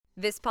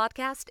This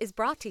podcast is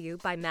brought to you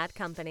by Mad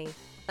Company,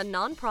 a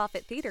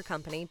non-profit theater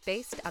company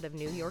based out of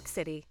New York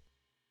City.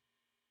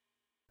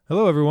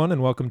 Hello, everyone,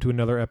 and welcome to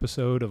another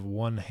episode of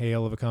One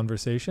Hail of a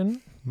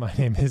Conversation. My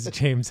name is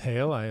James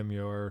Hale. I am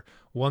your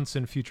once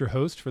and future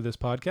host for this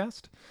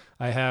podcast.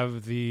 I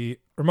have the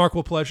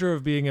remarkable pleasure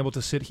of being able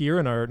to sit here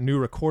in our new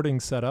recording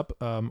setup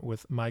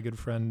with my good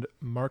friend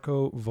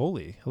Marco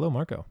Voli. Hello,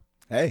 Marco.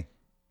 Hey.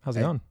 How's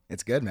it going?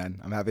 It's good,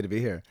 man. I'm happy to be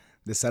here.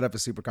 This setup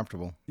is super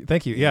comfortable.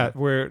 Thank you.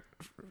 Yeah,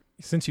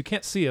 since you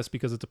can't see us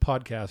because it's a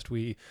podcast,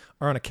 we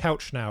are on a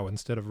couch now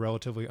instead of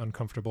relatively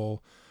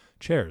uncomfortable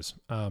chairs.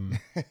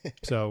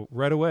 So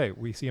right away,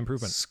 we see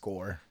improvement.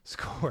 Score.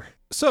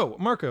 So,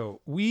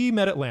 Marco, we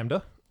met at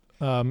Lambda.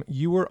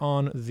 You were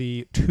on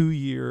the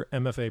 2-year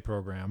MFA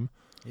program.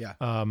 Yeah.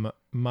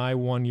 My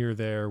 1 year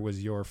there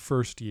was your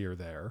first year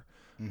there.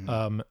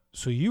 Mm-hmm.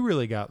 So you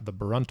really got the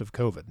brunt of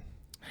COVID.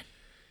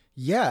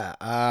 Yeah.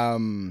 I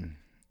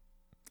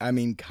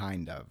mean,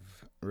 kind of,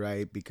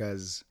 right?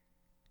 Because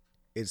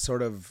it's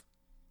sort of,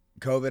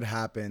 COVID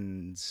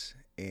happened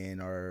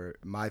in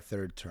my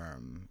third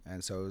term.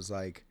 And so it was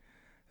like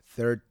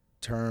third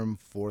term,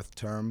 fourth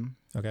term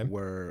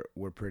were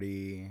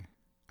pretty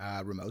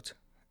remote,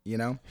 you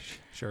know?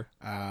 Sure.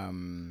 I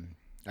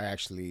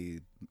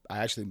actually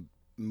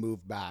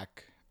moved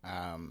back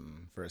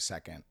for a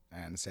second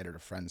and stayed at a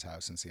friend's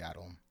house in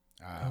Seattle.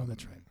 Oh,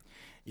 that's right.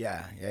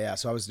 Yeah.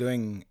 So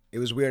it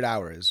was weird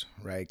hours,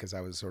 right? Because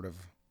I was sort of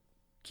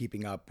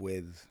keeping up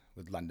with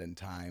London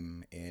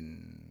time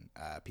in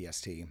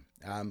PST.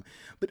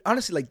 But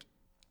honestly, like,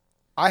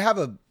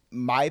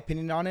 my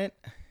opinion on it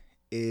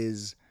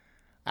is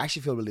I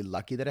actually feel really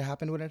lucky that it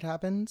happened when it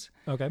happened.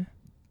 Okay.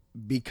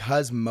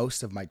 Because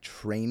most of my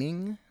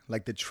training,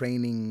 like the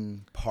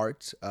training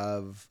part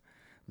of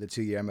the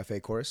 2-year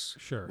MFA course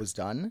was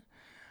done.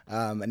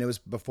 And it was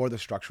before the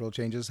structural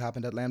changes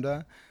happened at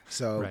Lambda.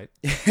 So, right.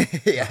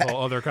 Yeah. A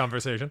whole other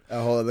conversation.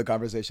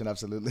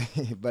 Absolutely.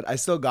 But I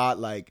still got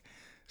like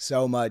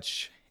so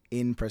much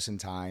in-person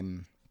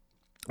time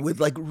with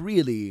like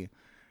really,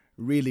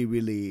 really,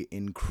 really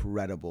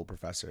incredible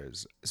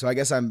professors. So I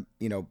guess I'm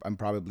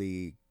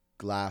probably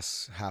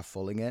glass half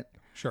fulling it.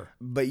 Sure.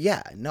 But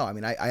yeah, no, I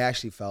mean, I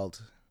actually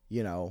felt,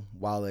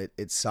 while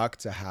it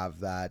sucked to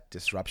have that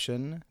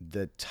disruption,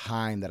 the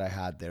time that I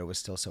had there was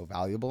still so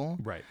valuable.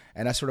 Right.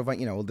 And I sort of went,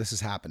 well, this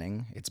is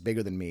happening. It's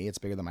bigger than me. It's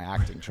bigger than my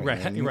acting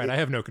training. Right. I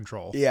have no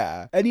control.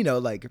 Yeah. And,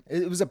 like,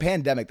 it was a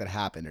pandemic that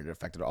happened. It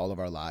affected all of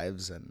our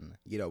lives. And,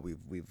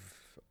 we've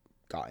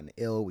gotten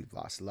ill. We've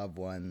lost loved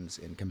ones.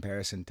 In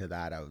comparison to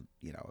that, I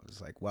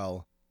was like,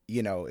 well,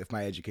 if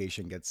my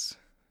education gets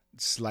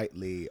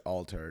slightly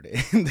altered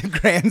in the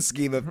grand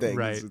scheme of things,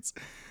 right. It's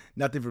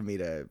nothing for me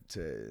to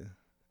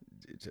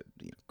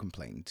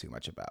complain too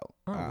much about.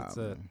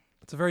 Oh,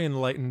 it's a very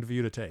enlightened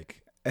view to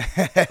take.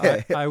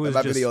 I was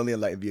just the only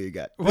enlightened view you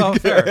get. Well,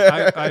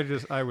 fair.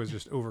 I was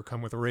just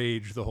overcome with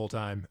rage the whole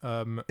time.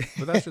 But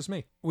that's just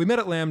me. We met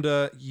at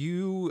Lambda.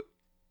 You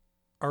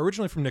are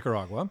originally from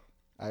Nicaragua.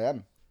 I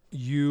am.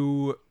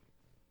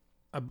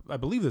 I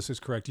believe this is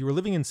correct. You were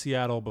living in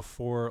Seattle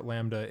before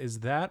Lambda. Is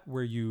that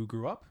where you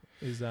grew up?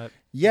 Is that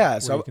where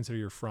you consider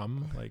you're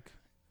from? Like,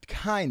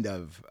 kind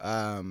of.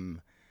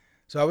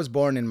 So I was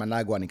born in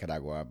Managua,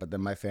 Nicaragua, but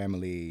then my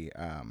family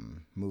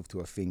moved to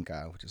a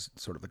finca, which is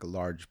sort of like a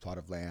large plot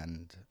of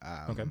land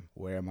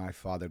where my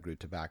father grew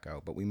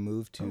tobacco. But we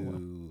moved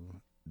to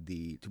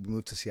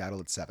Seattle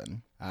at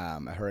 7.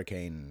 A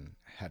hurricane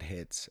had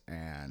hit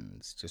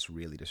and just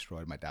really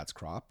destroyed my dad's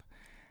crop.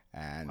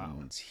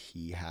 And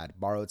he had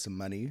borrowed some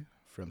money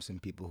from some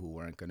people who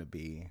weren't going to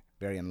be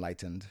very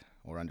enlightened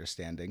or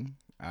understanding.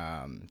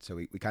 So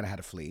we kind of had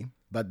to flee.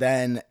 But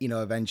then,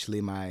 eventually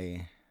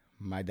my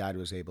dad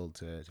was able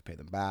to pay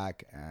them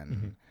back.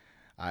 And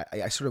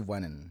I sort of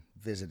went and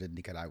visited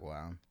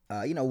Nicaragua,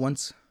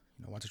 once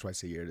or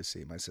twice a year to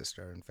see my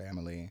sister and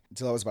family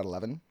until I was about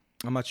 11.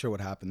 I'm not sure what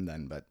happened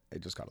then, but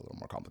it just got a little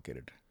more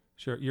complicated.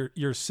 Sure.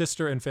 Your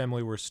sister and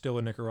family were still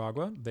in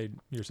Nicaragua?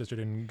 Your sister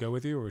didn't go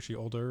with you, or was she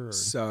older? Or?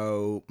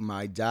 So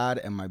my dad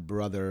and my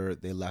brother,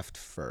 they left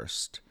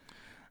first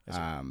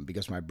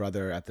because my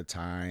brother at the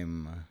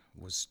time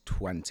was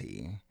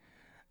 20.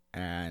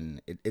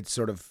 And it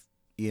sort of,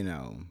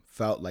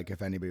 felt like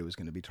if anybody was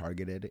going to be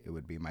targeted, it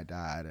would be my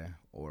dad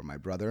or my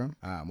brother,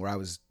 where I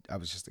was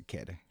just a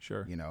kid.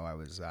 Sure.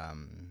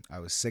 I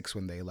was 6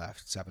 when they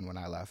left, 7 when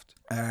I left.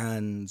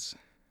 And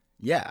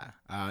yeah,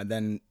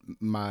 then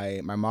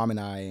my mom and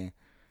I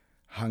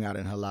hung out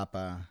in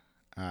Jalapa,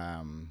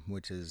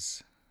 which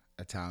is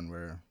a town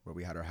where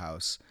we had our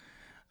house.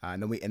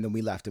 And then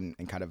we left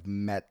and kind of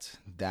met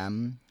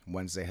them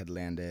once they had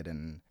landed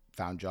and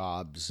found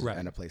jobs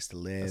and a place to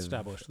live.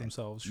 Established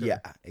themselves, sure. Yeah,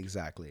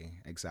 exactly.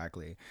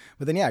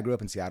 But then, I grew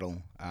up in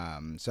Seattle.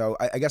 So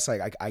I guess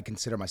I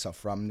consider myself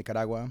from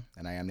Nicaragua,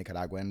 and I am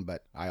Nicaraguan,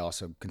 but I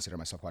also consider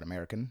myself white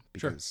American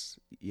because,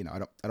 I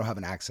don't have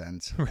an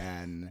accent.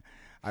 And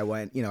I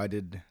went, I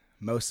did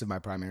most of my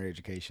primary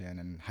education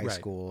and high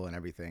school and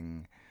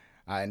everything,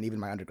 and even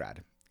my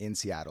undergrad in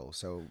Seattle.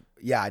 So,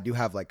 yeah, I do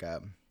have like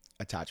a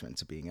attachment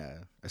to being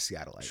a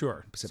Seattleite.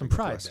 Sure. Pacific Some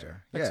pride Northwester.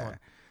 there. Yeah. Excellent.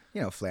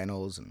 You know,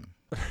 flannels and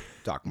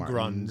Doc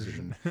Martens. Grunge.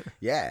 And,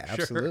 yeah,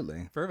 Sure.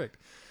 absolutely. Perfect.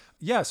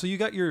 Yeah, so you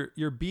got your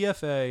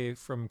BFA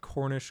from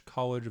Cornish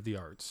College of the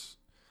Arts.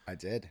 I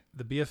did.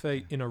 The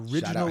BFA in Shout out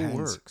original hens.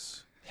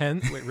 works.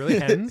 Wait, really?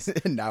 Hens?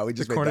 No, we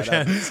just The made Cornish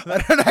that up. hens?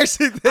 I don't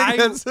actually think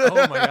that's...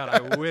 Oh my God,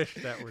 I wish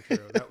that were true.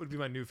 That would be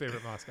my new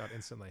favorite mascot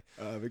instantly.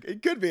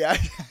 It could be. You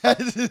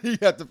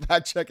have to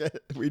fact check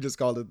it. We just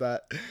called it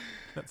that.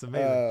 That's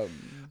amazing.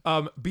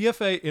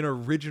 BFA in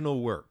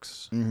original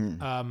works.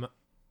 Mm-hmm.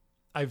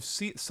 I've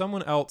seen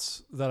someone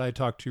else that I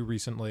talked to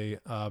recently,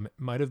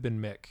 might have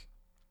been Mick,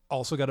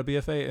 also got a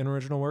BFA in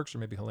original works, or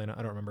maybe Helena,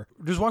 I don't remember.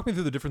 Just walk me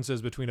through the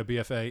differences between a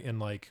BFA in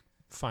like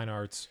fine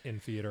arts in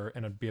theater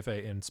and a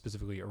BFA in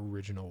specifically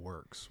original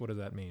works. What does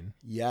that mean?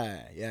 Yeah,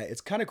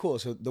 it's kind of cool.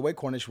 So the way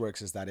Cornish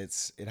works is that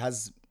it's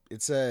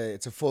a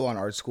full-on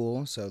art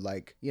school. So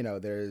like, you know,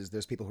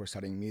 there's people who are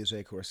studying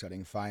music, who are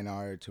studying fine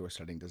art, who are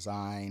studying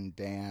design,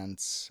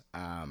 dance,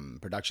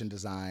 production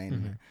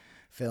design,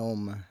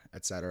 film,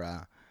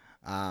 etc.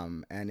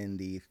 And in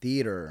the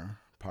theater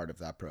part of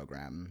that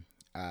program,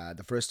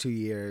 the first 2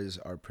 years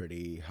are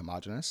pretty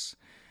homogenous.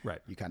 Right.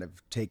 You kind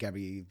of take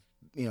a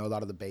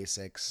lot of the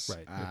basics.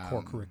 Right. The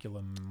core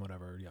curriculum,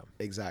 whatever. Yeah.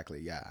 Exactly.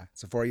 Yeah.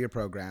 It's a 4-year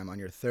program. On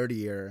your third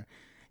year,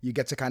 you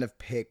get to kind of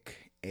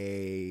pick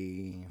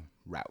a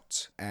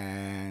route,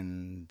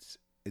 and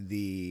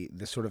the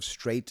sort of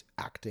straight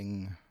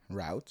acting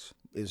route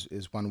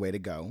is one way to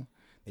go.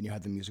 Then you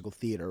had the musical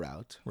theater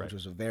route, which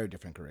was a very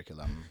different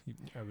curriculum.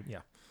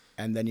 Yeah.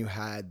 And then you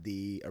had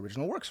the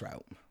original works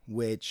route,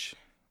 which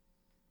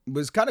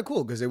was kind of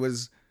cool because it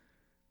was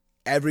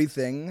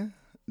everything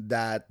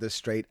that the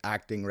straight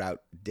acting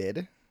route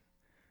did.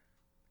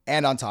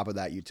 And on top of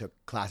that, you took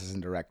classes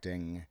in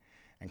directing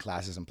and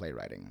classes in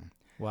playwriting.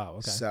 Wow.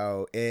 Okay.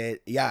 So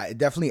it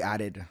definitely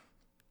added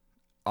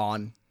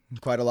on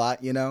quite a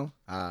lot, you know,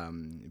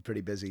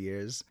 pretty busy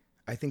years.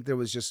 I think there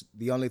was just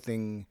the only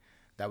thing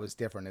that was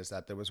different is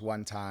that there was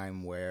one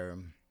time where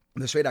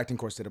the straight acting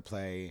course did a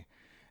play,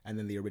 and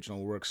then the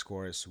original works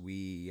course,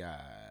 we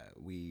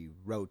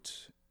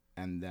wrote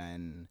and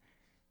then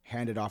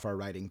handed off our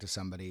writing to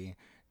somebody,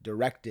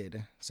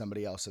 directed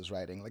somebody else's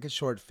writing, like a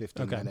short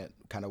 15-minute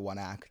kind of one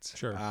act.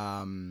 Sure.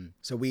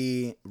 So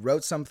we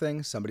wrote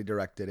something, somebody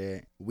directed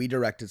it. We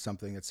directed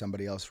something that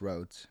somebody else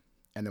wrote,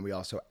 and then we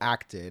also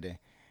acted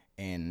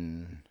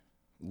in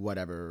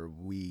whatever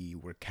we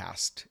were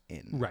cast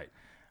in. Right.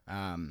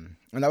 And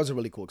that was a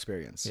really cool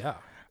experience. Yeah.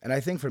 And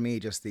I think for me,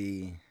 just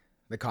the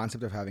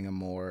concept of having a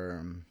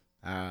more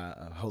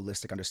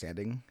holistic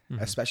understanding,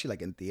 especially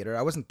like in theater.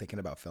 I wasn't thinking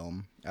about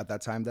film at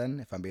that time then,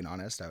 if I'm being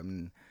honest.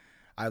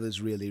 I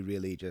was really,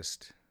 really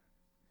just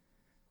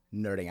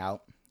nerding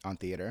out on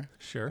theater.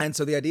 Sure. And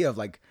so the idea of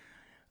like,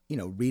 you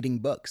know, reading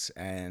books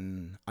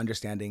and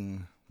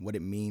understanding what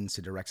it means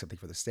to direct something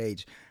for the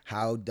stage,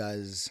 how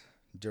does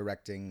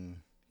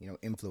directing, you know,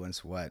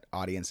 influence what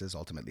audiences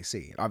ultimately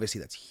see?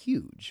 Obviously that's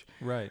huge.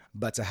 Right.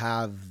 But to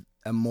have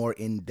a more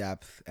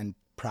in-depth and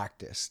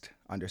practiced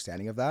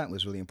understanding of that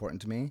was really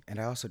important to me. And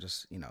I also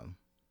just, you know,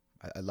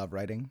 I love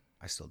writing.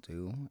 I still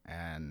do.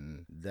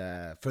 And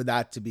for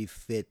that to be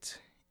fit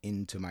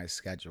into my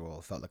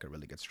schedule felt like a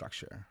really good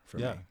structure for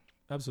me.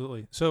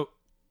 Absolutely. So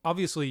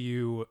obviously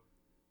you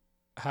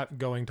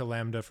going to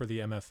Lambda for the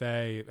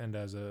MFA and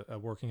as a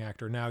working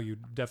actor now, you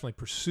definitely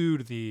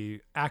pursued the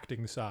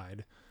acting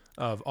side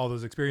of all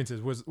those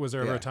experiences. Was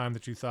there ever a time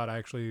that you thought, I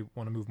actually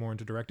want to move more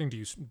into directing?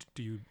 Do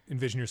you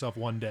envision yourself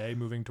one day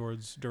moving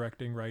towards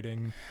directing,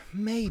 writing,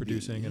 maybe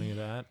producing, any of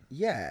that?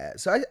 Yeah.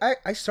 So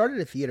I started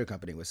a theater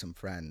company with some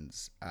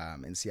friends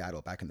in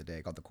Seattle back in the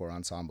day called the Core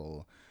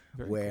Ensemble.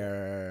 Very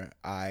where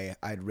cool.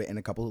 I'd written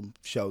a couple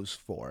shows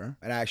for,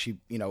 and I actually,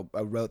 you know,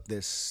 I wrote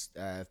this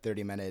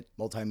 30-minute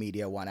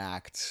multimedia one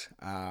act,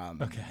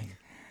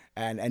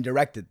 and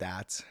directed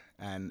that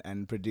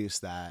and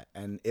produced that,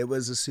 and it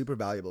was a super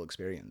valuable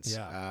experience.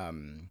 Yeah.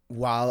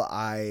 While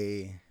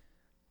I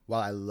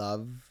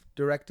love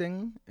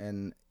directing,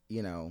 and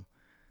you know,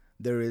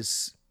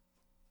 there's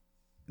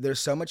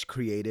so much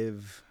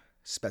creative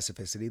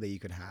specificity that you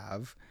could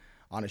have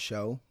on a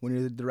show when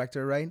you're the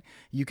director, right?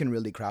 You can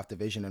really craft a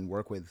vision and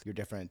work with your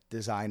different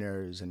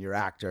designers and your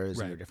actors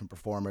and your different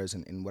performers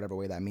in whatever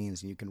way that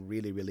means. And you can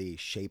really, really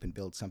shape and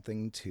build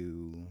something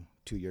to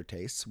your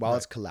tastes. While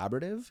it's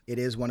collaborative, it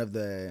is one of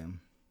the,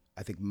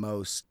 I think,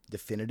 most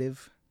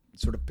definitive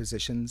sort of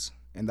positions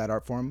in that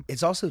art form.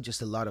 It's also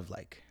just a lot of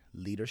like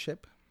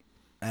leadership.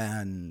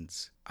 And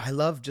I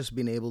love just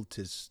being able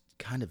to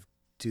kind of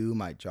do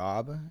my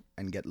job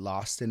and get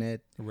lost in it.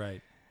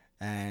 Right.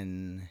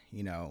 And,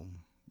 you know,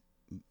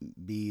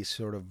 be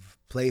sort of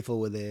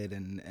playful with it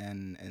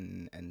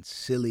and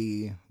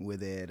silly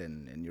with it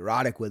and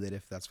neurotic with it,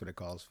 if that's what it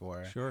calls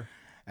for. Sure.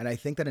 And I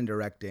think that in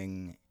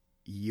directing,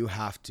 you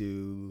have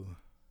to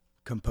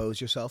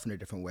compose yourself in a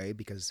different way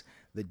because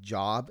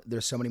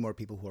there's so many more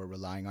people who are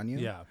relying on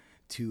you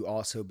to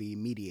also be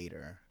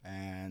mediator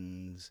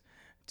and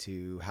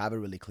to have a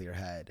really clear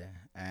head.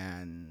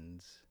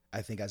 And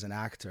I think as an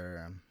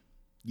actor,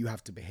 you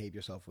have to behave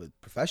yourself with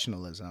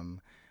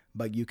professionalism,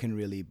 but you can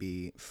really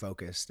be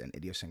focused and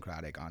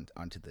idiosyncratic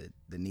onto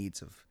the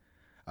needs of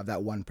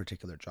that one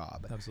particular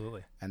job.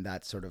 Absolutely. And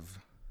that sort of,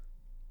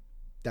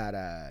 that,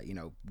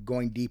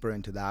 going deeper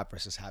into that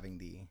versus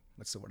having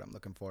what's the word I'm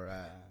looking for?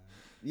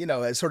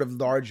 A sort of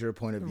larger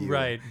point of view.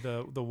 Right.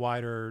 The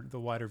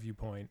wider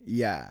viewpoint.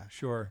 Yeah.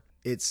 Sure.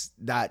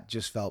 That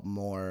just felt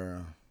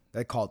more,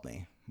 that called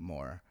me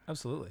more.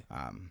 Absolutely.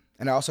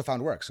 And I also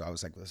found work. So I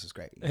was like, this is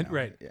great.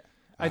 Right.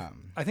 Yeah.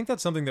 I think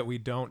that's something that we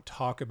don't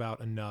talk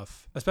about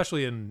enough,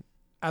 especially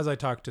as I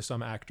talk to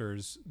some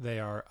actors, they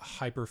are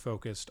hyper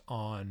focused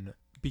on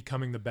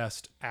becoming the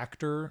best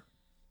actor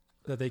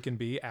that they can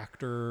be,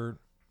 actor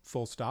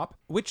full stop,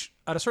 which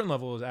at a certain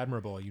level is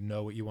admirable. You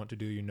know what you want to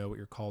do, you know what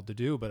you're called to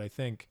do. But I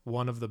think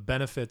one of the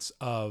benefits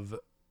of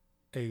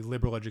a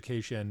liberal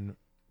education,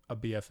 a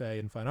BFA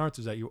in fine arts,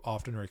 is that you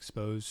often are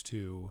exposed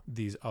to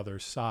these other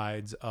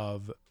sides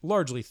of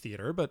largely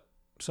theater, but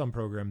some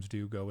programs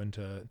do go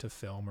into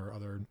film or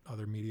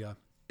other media.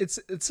 It's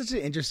such an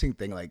interesting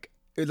thing. I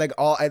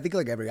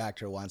think every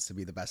actor wants to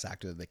be the best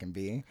actor that they can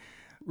be.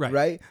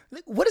 Right.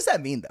 Like, what does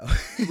that mean though?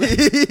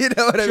 You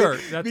know what I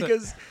mean?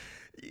 Because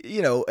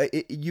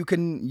you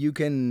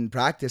can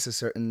practice a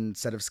certain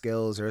set of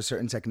skills or a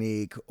certain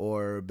technique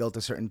or build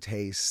a certain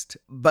taste,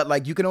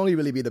 but you can only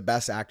really be the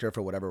best actor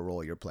for whatever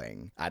role you're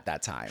playing at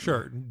that time.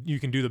 Sure. You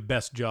can do the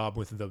best job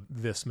with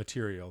this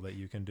material that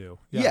you can do.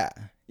 Yeah.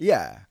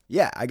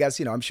 I guess,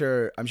 I'm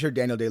sure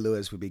Daniel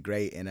Day-Lewis would be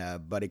great in a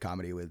buddy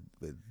comedy with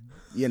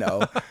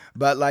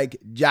but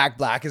Jack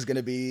Black is going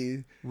to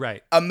be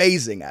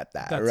amazing at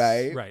that.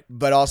 Right.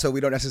 But also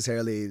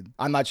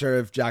I'm not sure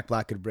if Jack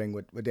Black could bring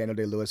what Daniel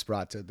Day-Lewis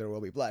brought to There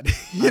Will Be Blood.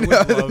 I would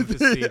love to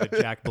see the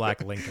Jack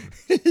Black Lincoln.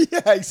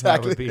 Yeah,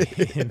 exactly. That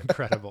would be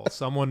incredible.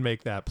 Someone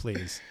make that,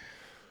 please.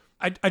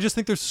 I just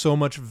think there's so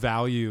much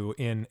value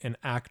in an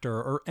actor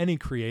or any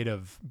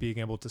creative being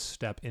able to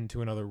step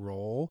into another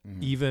role,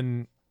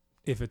 even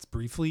if it's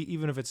briefly,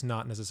 even if it's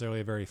not necessarily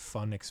a very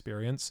fun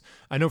experience.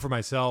 I know for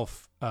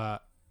myself,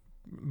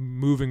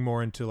 moving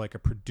more into a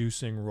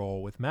producing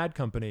role with Mad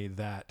Company,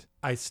 that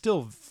I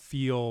still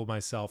feel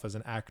myself as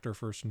an actor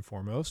first and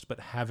foremost, but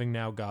having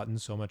now gotten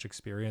so much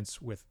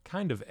experience with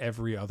kind of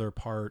every other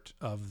part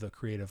of the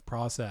creative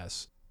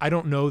process, I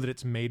don't know that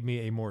it's made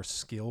me a more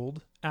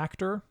skilled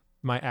actor.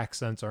 My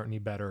accents aren't any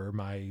better.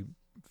 My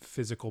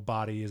physical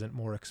body isn't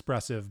more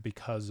expressive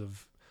because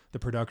of the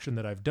production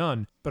that I've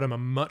done, but I'm a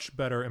much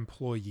better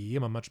employee.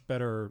 I'm a much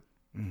better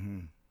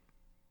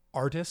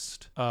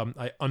artist.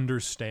 I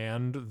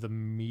understand the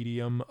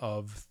medium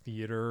of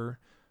theater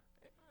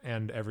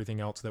and everything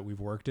else that we've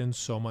worked in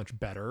so much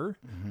better.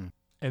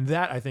 And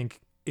that, I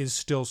think, is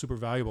still super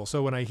valuable.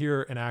 So when I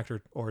hear an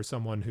actor or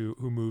someone who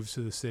moves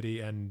to the city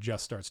and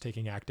just starts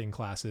taking acting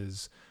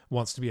classes,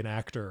 wants to be an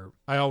actor,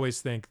 I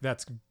always think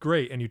that's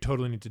great and you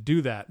totally need to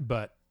do that,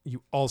 but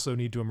you also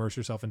need to immerse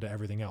yourself into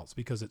everything else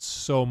because it's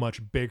so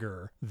much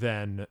bigger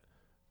than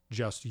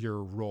just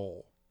your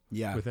role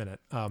within it.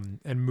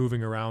 And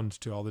moving around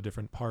to all the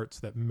different parts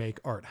that make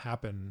art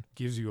happen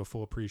gives you a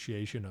full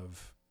appreciation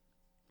of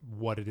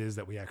what it is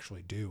that we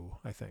actually do,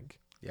 I think.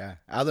 Yeah.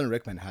 Alan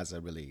Rickman has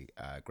a really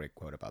great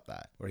quote about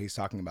that, where he's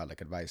talking about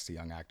advice to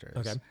young actors.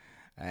 Okay.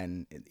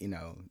 And,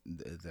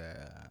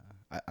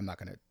 I'm not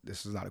going to,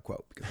 this is not a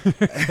quote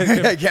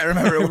because I can't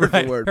remember it word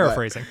for word.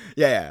 Paraphrasing.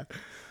 Yeah.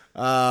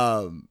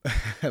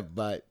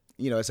 But,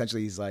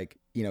 essentially he's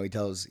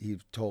he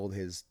told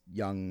his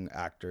young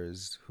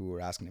actors who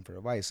were asking him for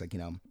advice,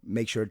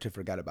 make sure to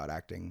forget about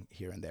acting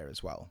here and there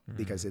as well,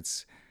 because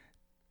it's,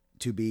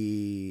 to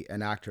be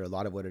an actor, a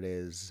lot of what it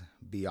is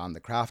beyond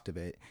the craft of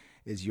it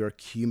is your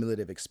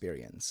cumulative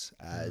experience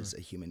as a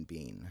human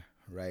being,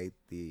 right?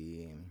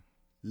 The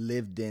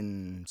lived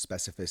in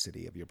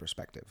specificity of your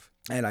perspective.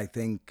 And I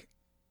think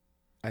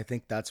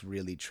that's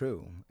really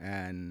true.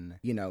 And,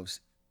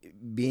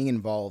 being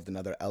involved in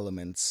other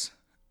elements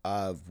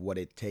of what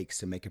it takes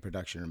to make a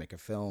production or make a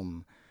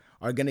film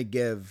are going to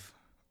give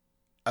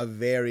a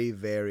very,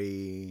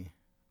 very,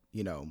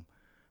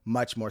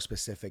 much more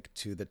specific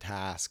to the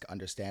task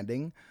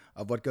understanding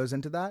of what goes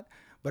into that.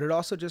 But it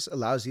also just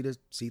allows you to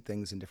see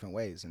things in different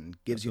ways and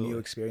gives you new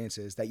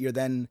experiences that you're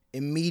then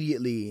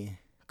immediately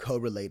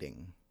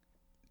correlating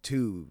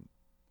to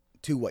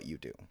what you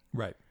do.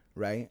 Right.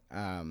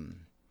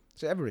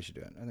 So everybody should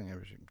do it. I think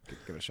everybody should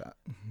give it a shot.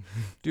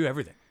 Do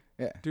everything.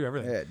 Yeah. Do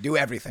everything. Yeah. Do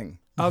everything.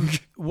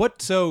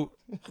 So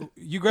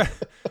you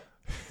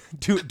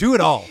do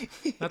it all.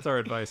 That's our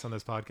advice on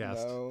this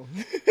podcast.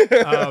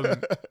 No.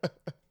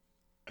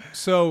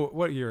 So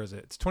what year is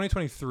it? It's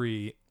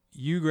 2023.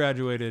 You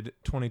graduated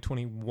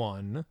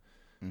 2021.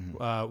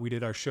 We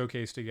did our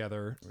showcase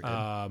together.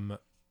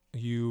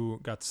 You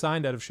got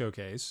signed out of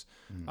showcase.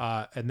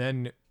 And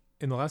then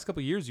in the last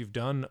couple of years, you've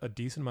done a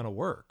decent amount of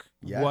work.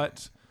 Yeah.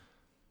 What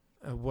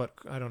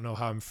I don't know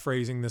how I'm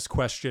phrasing this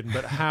question,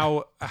 but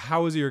how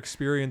has your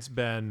experience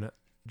been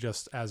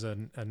just as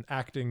an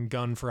acting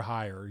gun for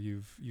hire?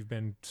 You've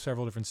been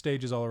several different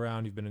stages all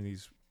around. You've been in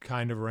these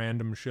kind of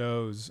random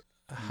shows.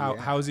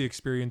 How is the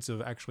experience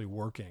of actually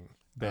working?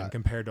 been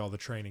compared to all the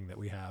training that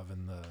we have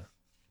in the...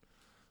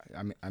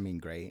 I mean,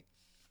 great.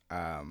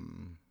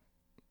 On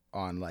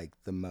like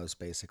the most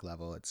basic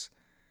level, it's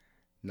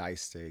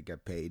nice to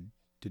get paid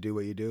to do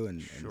what you do,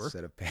 and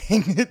instead of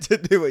paying to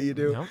do what you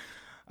do. Yep.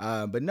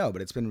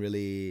 But it's been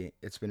really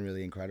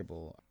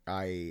incredible.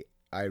 I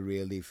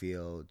really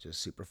feel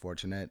just super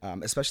fortunate,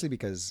 especially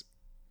because,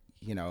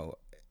 you know,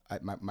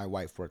 my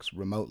wife works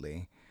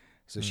remotely,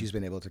 so she's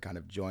been able to kind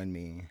of join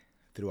me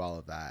through all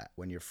of that.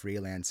 When you're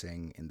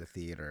freelancing in the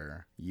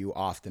theater, you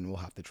often will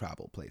have to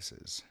travel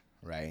places,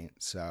 right?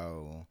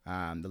 So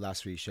the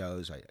last 3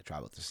 shows, I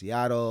traveled to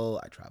Seattle,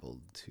 I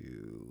traveled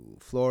to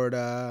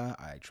Florida,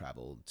 I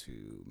traveled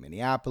to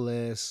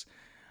Minneapolis,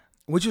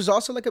 which was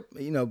also like a,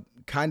 you know,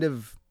 kind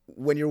of,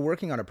 when you're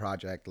working on a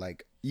project,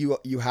 like you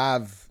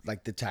have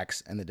like the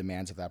text and the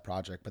demands of that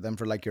project, but then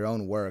for like your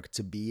own work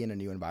to be in a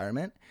new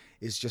environment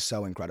is just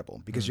so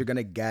incredible, because you're going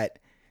to get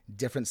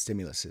different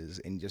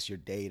stimuluses in just your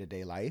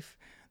day-to-day life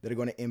that are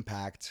going to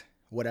impact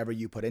whatever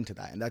you put into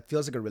that. And that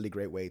feels like a really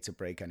great way to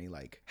break any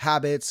like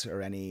habits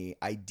or any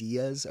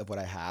ideas of what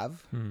I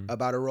have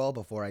about a role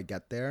before I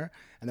get there.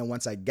 And then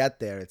once I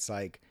get there, it's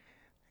like,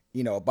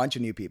 you know, a bunch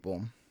of new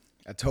people,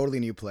 a totally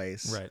new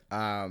place. Right.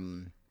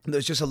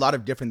 There's just a lot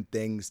of different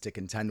things to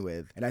contend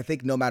with. And I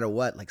think no matter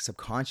what, like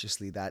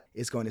subconsciously that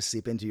is going to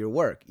seep into your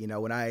work. You know,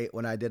 when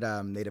I did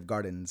Native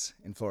Gardens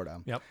in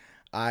Florida, yep.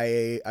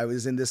 I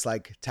was in this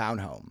like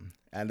townhome,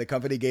 and the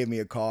company gave me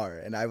a car,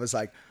 and I was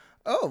like,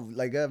 oh,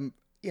 like,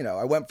 you know,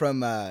 I went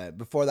from,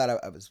 before that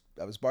I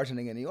was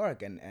bartending in New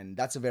York, and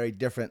that's a very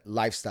different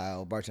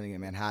lifestyle, bartending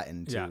in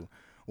Manhattan to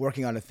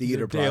working on a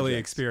theater project. Daily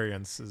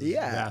experience is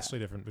vastly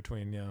different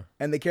between,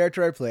 And the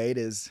character I played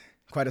is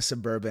quite a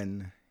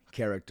suburban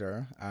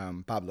character,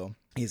 Pablo.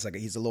 He's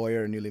a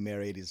lawyer, newly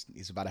married.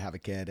 He's about to have a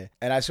kid,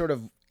 and I sort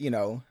of, you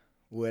know,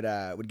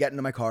 would get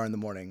into my car in the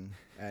morning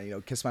and, you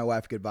know, kiss my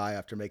wife goodbye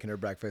after making her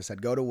breakfast.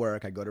 I'd go to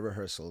work. I'd go to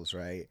rehearsals,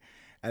 right,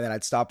 and then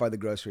I'd stop by the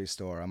grocery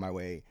store on my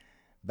way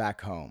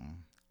back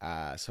home,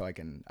 so I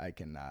can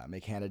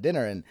make Hannah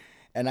dinner.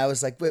 And I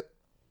was like, but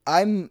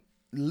I'm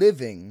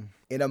living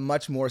in a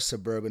much more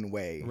suburban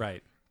way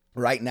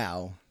right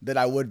now than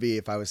I would be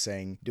if I was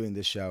saying doing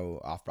this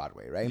show off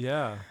Broadway, right?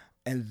 Yeah.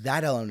 And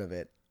that element of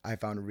it I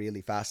found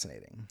really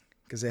fascinating,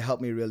 because it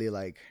helped me really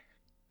like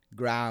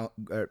ground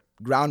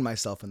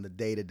myself in the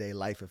day-to-day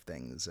life of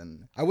things.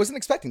 And I wasn't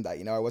expecting that,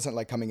 you know. I wasn't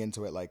like coming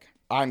into it like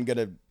I'm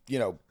gonna, you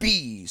know,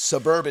 be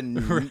suburban.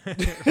 Right.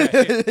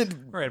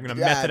 I'm gonna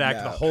method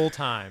act the whole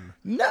time.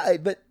 No,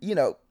 but you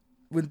know,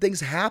 when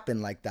things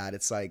happen like that,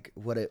 it's like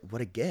what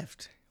a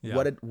gift. Yeah.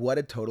 What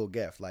a total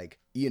gift. Like,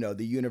 you know,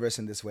 the universe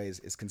in this way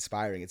is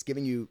conspiring. It's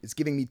giving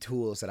me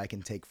tools that I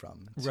can take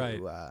from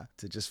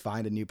to just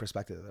find a new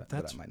perspective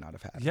that I might not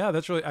have had. Yeah,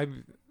 that's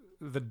really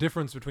the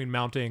difference between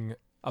mounting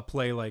a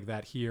play like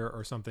that here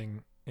or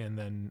something and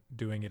then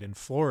doing it in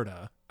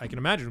Florida. I can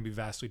imagine would be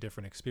vastly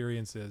different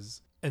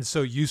experiences, and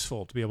so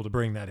useful to be able to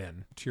bring that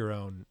in to your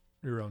own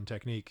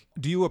technique.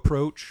 Do you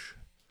approach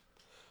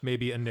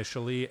maybe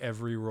initially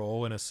every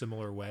role in a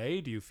similar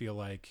way? Do you feel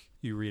like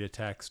you read a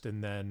text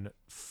and then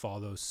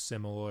follow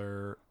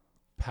similar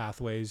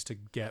pathways to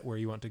get where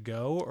you want to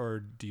go, or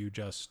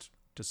does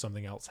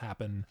something else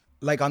happen?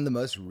 Like on the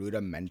most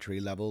rudimentary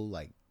level,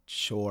 like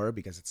sure,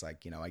 because it's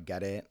like, you know, I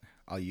get it.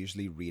 I'll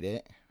usually read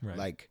it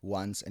like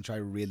once and try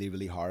really,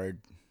 really hard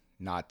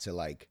not to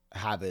like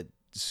have a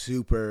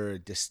super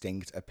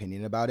distinct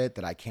opinion about it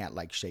that I can't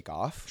like shake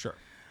off. Sure.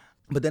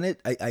 But then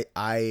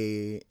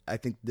I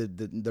think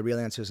the real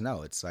answer is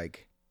no. It's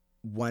like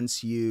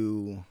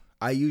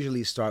I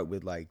usually start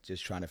with like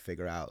just trying to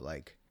figure out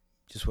like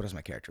just what is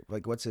my character,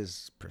 like what's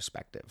his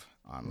perspective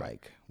on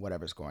like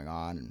whatever's going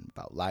on and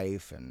about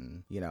life,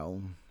 and you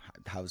know,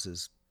 how's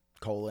his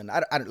colon.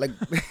 I don't like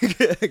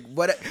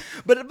what,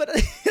 but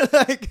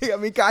like I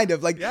mean, kind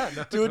of like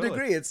to a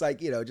degree. It's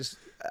like, you know, just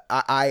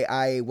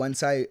I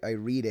once I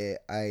read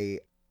it, I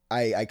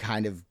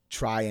kind of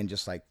try and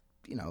just like,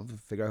 you know,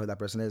 figure out who that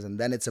person is, and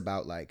then it's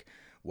about like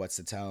what's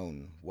the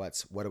tone,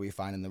 what do we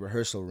find in the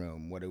rehearsal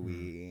room, what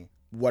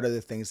are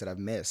the things that I've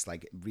missed,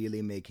 like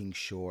really making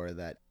sure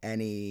that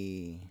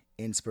any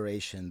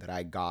inspiration that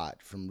I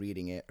got from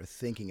reading it or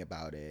thinking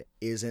about it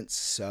isn't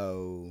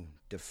so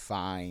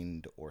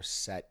defined or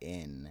set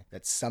in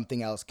that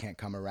something else can't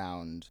come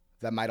around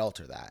that might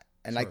alter that.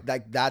 And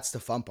like that's the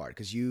fun part,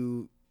 because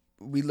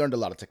we learned a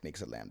lot of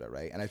techniques at Lambda,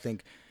 right? And I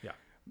think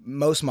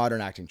most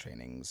modern acting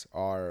trainings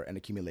are an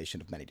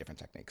accumulation of many different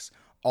techniques,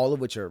 all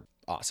of which are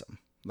awesome.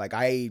 Like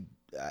I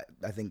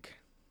think,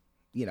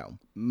 you know,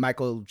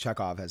 Michael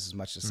Chekhov has as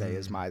much to say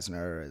as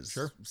Meisner, as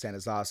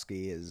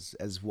Stanislavski,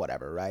 as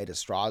whatever, right?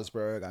 As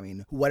Strasberg. I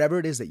mean, whatever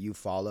it is that you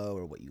follow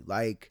or what you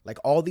like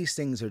all these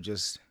things are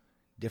just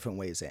different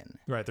ways in.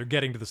 Right. They're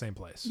getting to the same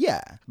place.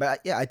 Yeah.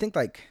 But yeah, I think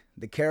like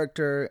the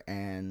character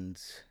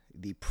and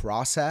the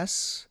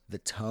process, the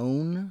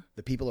tone,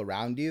 the people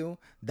around you,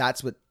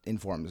 that's what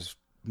informs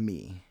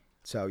me.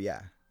 So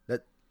yeah,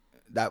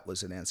 that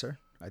was an answer.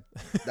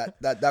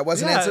 That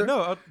was an answer.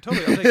 No,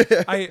 totally.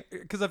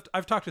 Because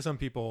I've talked to some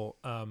people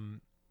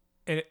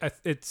And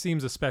it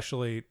seems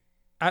especially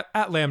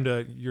at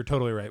Lambda, you're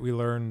totally right. We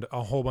learned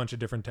a whole bunch of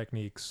different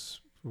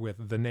techniques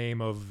with the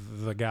name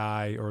of the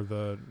guy or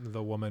the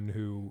woman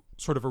who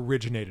sort of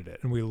originated it.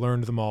 And we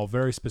learned them all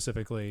very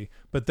specifically,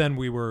 but then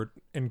we were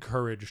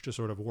encouraged to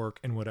sort of work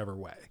in whatever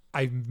way.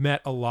 I've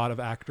met a lot of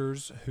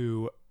actors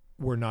who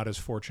were not as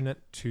fortunate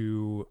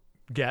to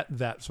get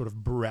that sort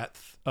of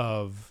breadth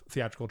of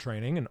theatrical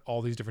training and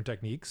all these different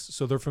techniques.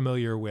 So they're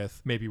familiar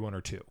with maybe one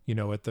or two. You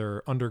know, at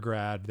their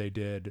undergrad, they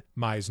did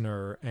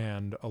Meisner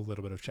and a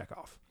little bit of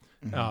Chekhov.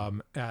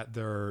 Mm-hmm. At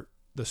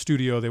the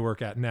studio they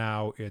work at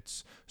now,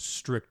 it's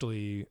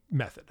strictly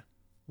method,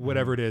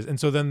 whatever it is. And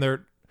so then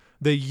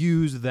they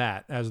use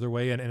that as their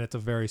way in, and it's a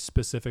very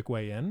specific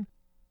way in.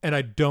 And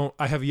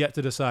I have yet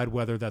to decide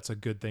whether that's a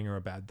good thing or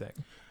a bad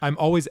thing. I'm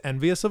always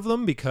envious of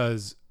them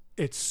because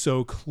it's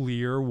so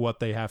clear what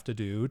they have to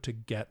do to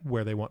get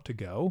where they want to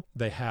go.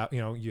 They have,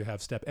 you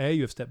have step A,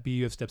 you have step B,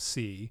 you have step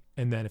C.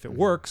 And then if it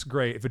works,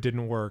 great. If it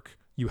didn't work,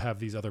 you have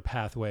these other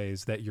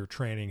pathways that your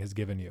training has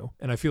given you.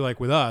 And I feel like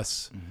with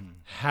us,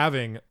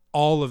 having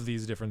all of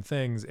these different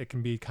things, it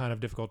can be kind of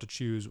difficult to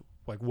choose,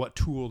 like, what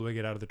tool do I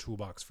get out of the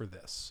toolbox for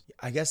this?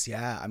 I guess,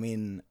 yeah. I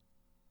mean,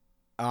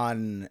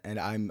 and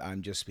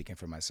I'm just speaking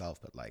for myself,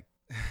 but like,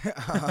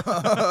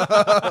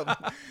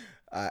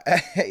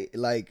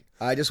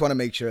 I just want to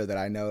make sure that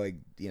I know,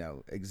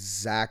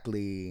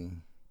 exactly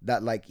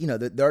that, like,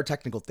 there are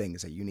technical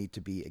things that you need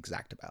to be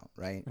exact about,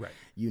 right? Right.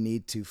 You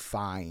need to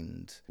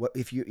find what,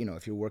 if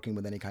you're working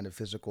with any kind of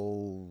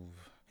physical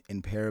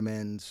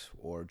impairment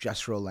or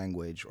gestural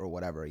language or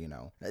whatever,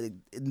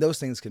 those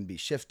things can be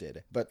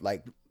shifted, but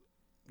like,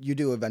 you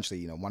do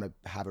eventually, want to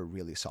have a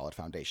really solid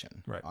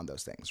foundation on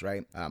those things,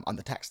 right? On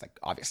the text, like,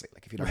 obviously,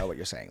 like, if you don't know what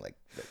you're saying, like,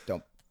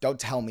 don't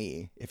tell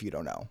me if you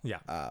don't know. Yeah.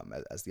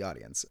 As the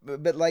audience,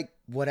 but like,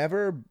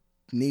 whatever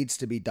needs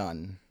to be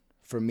done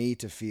for me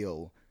to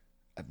feel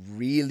a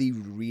really,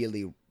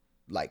 really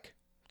like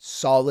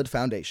solid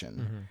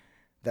foundation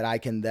that I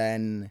can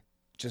then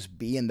just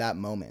be in that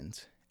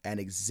moment and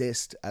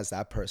exist as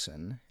that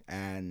person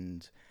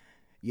and,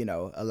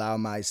 allow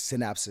my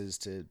synapses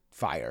to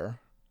fire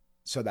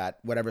so that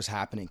whatever's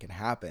happening can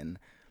happen.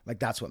 Like,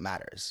 that's what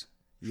matters,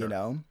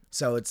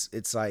 So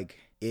it's like,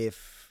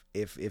 if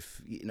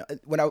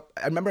when I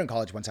remember in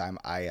college one time,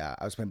 I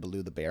was playing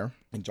Baloo the bear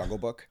in Jungle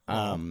Book.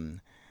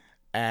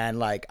 And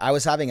like, I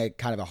was having a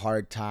kind of a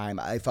hard time.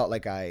 I felt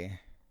like it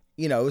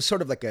was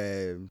sort of like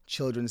a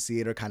children's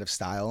theater kind of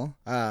style.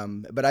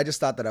 But I just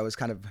thought that I was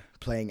kind of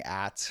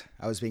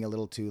I was being a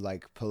little too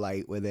like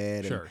polite with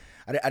it. Sure.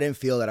 And I didn't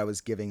feel that I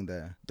was giving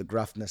the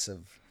gruffness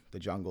of the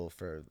jungle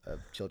for a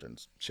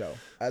children's show.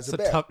 As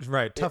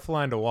tough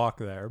line to walk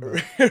there.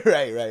 But.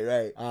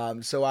 right.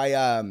 So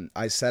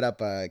I set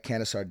up a can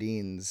of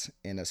sardines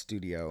in a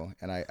studio,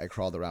 and I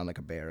crawled around like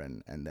a bear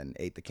and then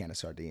ate the can of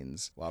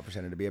sardines while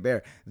pretending to be a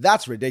bear.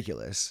 That's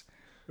ridiculous,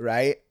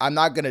 right? I'm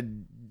not gonna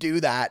do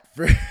that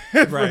for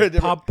right.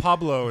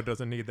 Pablo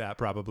doesn't need that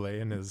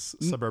probably in his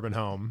suburban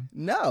home.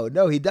 No,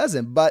 he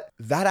doesn't. But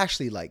that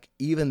actually, like,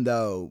 even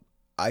though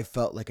I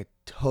felt like a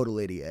total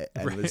idiot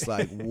and was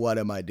like, what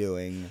am I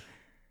doing?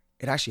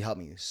 It actually helped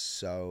me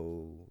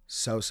so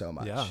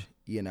much.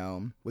 Yeah.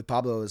 With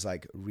Pablo, it was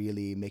like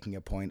really making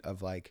a point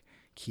of like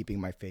keeping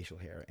my facial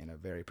hair in a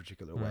very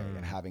particular way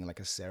and having like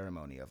a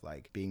ceremony of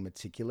like being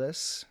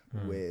meticulous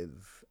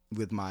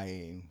with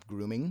my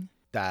grooming,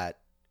 that,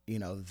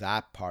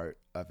 that part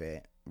of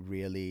it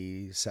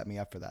really set me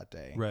up for that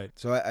day. Right.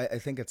 So I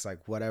think it's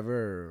like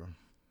whatever.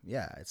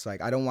 Yeah. It's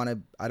like, I don't want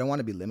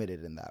to be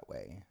limited in that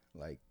way.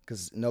 Like,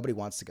 because nobody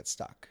wants to get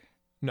stuck.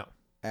 No.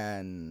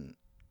 And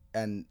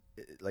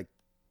like,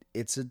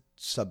 it's a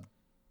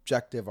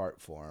subjective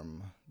art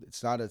form.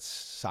 It's not a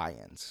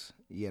science,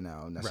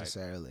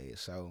 necessarily. Right.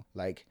 So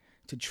like,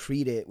 to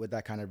treat it with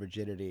that kind of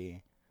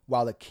rigidity,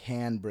 while it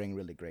can bring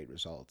really great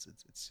results,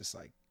 it's just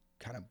like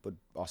kind of would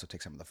also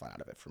take some of the fun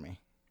out of it for me.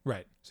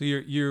 Right. So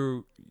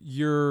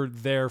you're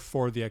there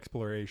for the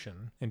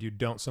exploration, and you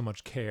don't so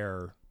much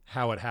care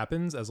how it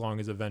happens as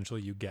long as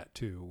eventually you get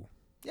to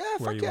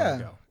where you want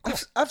to go. Cool.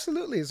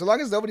 Absolutely. So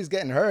long as nobody's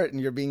getting hurt and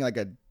you're being like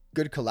a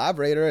good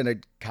collaborator and a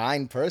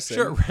kind person.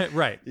 Sure.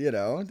 Right.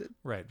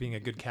 Right. Being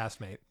a good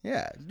castmate.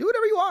 Yeah. Do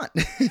whatever you want.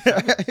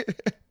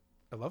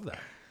 I love that.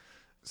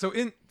 So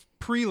in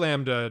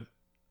pre-Lambda,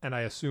 and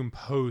I assume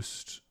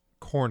post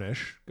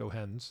Cornish, go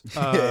Hens.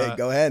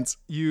 Go Hens.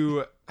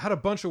 You had a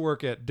bunch of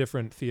work at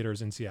different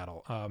theaters in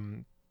Seattle.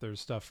 There's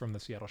stuff from the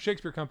Seattle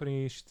Shakespeare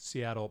Company,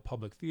 Seattle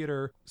Public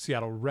Theater,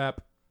 Seattle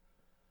Rep,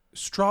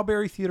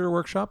 Strawberry Theater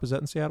Workshop. Is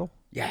that in Seattle?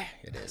 Yeah,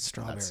 it is.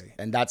 Strawberry.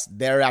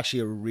 They're actually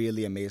a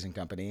really amazing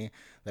company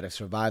that have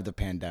survived the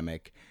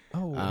pandemic.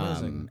 Oh,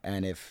 amazing.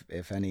 And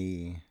if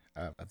any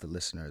of the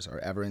listeners are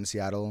ever in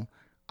Seattle,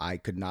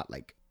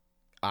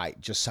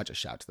 just such a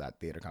shout to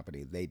that theater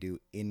company. They do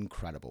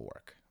incredible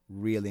work,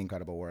 really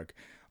incredible work,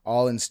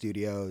 all in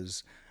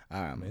studios.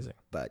 Amazing.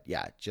 But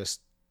yeah, just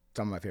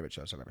some of my favorite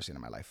shows I've ever seen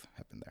in my life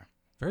have been there.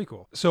 Very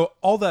cool. So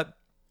all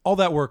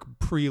that work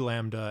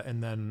pre-Lambda,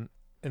 and then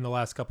in the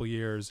last couple of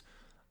years,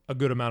 a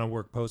good amount of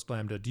work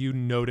post-Lambda. Do you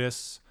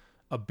notice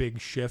a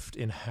big shift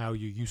in how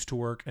you used to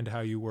work and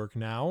how you work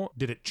now?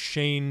 Did it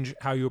change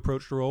how you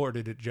approached the role, or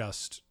did it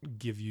just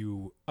give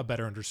you a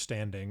better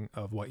understanding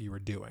of what you were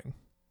doing,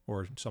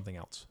 or something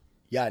else?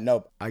 Yeah,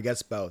 no, I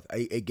guess both.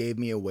 It gave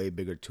me a way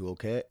bigger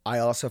toolkit. I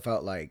also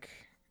felt like,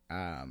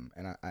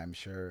 and I'm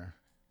sure,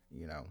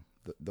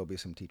 there'll be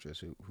some teachers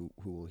who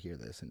will hear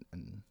this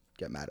and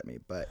get mad at me,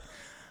 but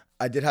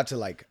I did have to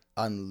like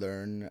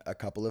unlearn a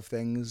couple of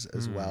things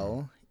as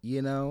well.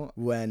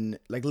 When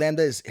like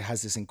Lambda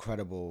has this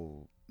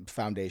incredible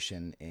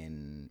foundation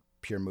in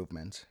pure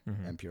movement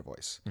and pure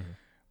voice,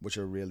 which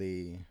are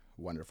really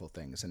wonderful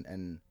things.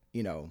 And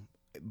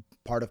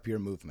part of pure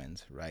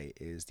movement, right,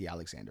 is the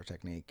Alexander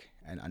technique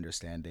and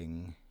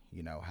understanding,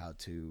 how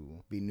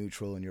to be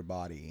neutral in your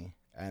body.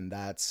 And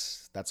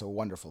that's a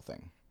wonderful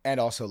thing. And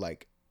also,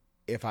 like,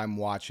 if I'm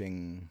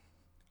watching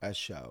a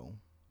show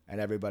and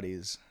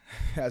everybody's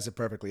has a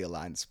perfectly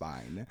aligned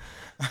spine,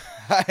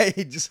 I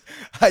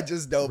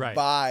just don't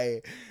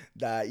buy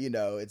that,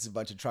 it's a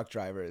bunch of truck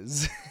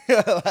drivers,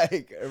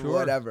 like, or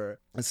whatever.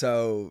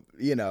 So,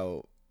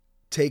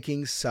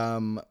 taking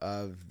some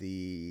of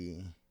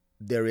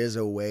there is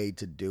a way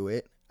to do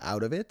it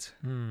out of it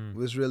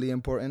was really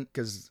important,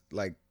 because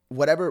like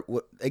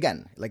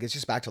again, like, it's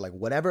just back to like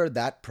whatever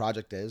that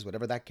project is,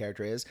 whatever that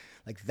character is,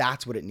 like,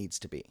 that's what it needs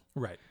to be.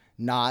 Right.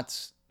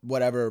 Not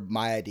whatever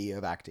my idea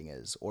of acting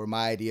is, or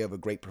my idea of a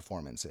great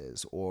performance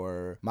is,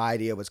 or my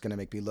idea of what's going to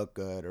make me look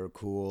good or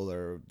cool,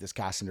 or this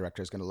casting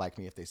director is going to like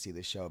me if they see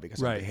this show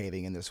because I'm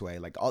behaving in this way.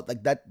 Like, all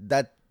like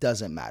that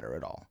doesn't matter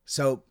at all.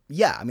 So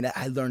yeah, I mean,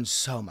 I learned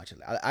so much.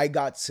 I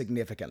got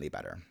significantly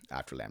better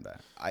after Lambda.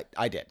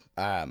 I did.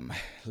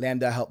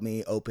 Lambda helped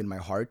me open my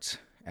heart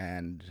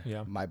and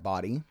my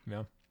body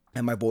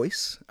and my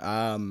voice.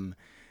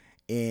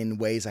 In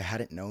ways I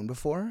hadn't known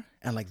before.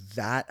 And like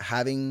that,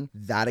 having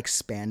that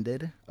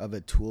expanded of a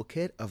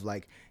toolkit of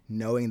like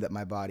knowing that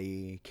my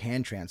body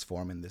can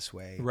transform in this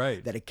way,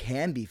 that it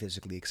can be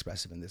physically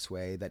expressive in this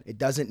way, that it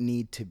doesn't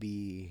need to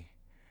be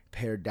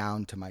pared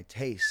down to my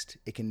taste.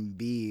 It can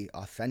be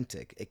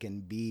authentic. It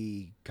can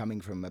be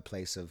coming from a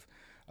place of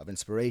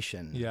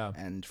inspiration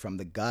and from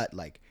the gut.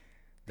 Like,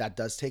 that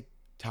does take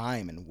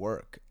time and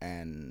work,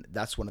 and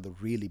that's one of the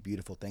really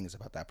beautiful things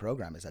about that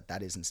program, is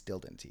that is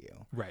instilled into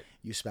you. Right.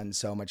 You spend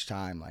so much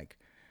time like,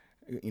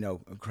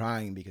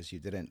 crying because you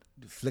didn't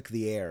flick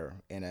the air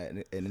in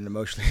an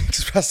emotionally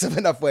expressive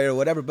enough way or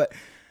whatever, but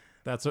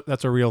that's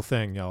a real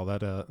thing, y'all.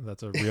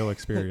 That's a real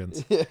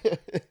experience.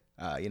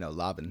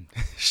 Lobbin,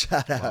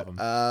 shout out.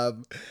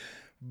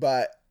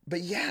 But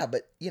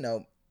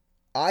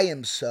I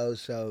am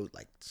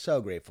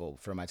so grateful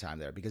for my time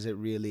there, because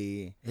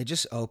it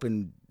just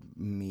opened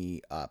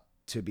me up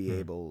to be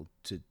able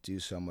to do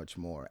so much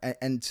more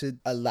and to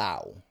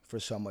allow for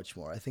so much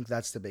more. I think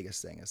that's the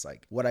biggest thing. It's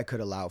like what I could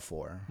allow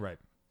for,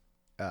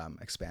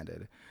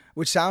 expanded,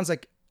 which sounds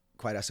like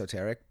quite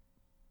esoteric,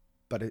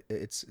 but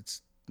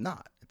it's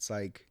not. It's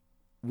like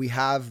we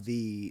have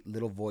the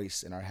little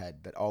voice in our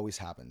head that always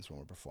happens when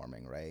we're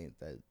performing, right?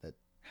 That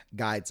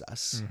guides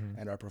us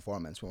and our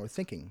performance when we're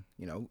thinking,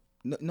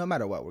 no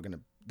matter what,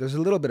 there's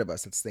a little bit of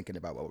us that's thinking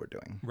about what we're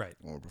doing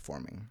when we're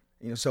performing.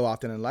 So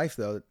often in life,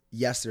 though,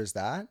 yes, there's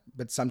that,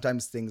 but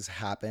sometimes things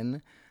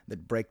happen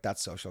that break that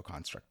social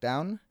construct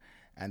down,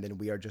 and then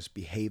we are just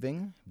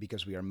behaving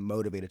because we are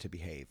motivated to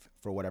behave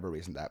for whatever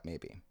reason that may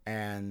be.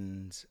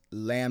 And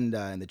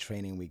Lambda and the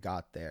training we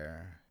got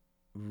there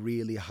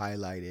really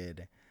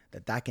highlighted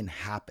that can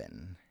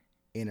happen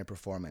in a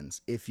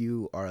performance if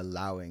you are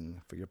allowing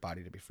for your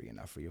body to be free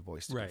enough, for your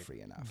voice to be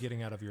free enough.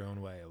 Getting out of your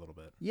own way a little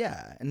bit.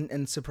 Yeah,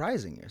 and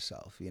surprising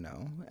yourself,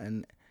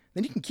 and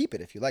then you can keep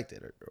it if you liked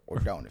it, or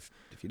don't if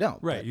you don't.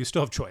 Right, but, you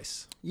still have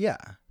choice. Yeah,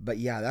 but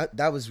yeah,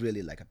 that was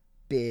really like a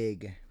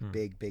big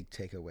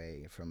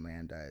takeaway from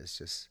Lambda, is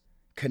just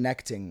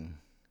connecting,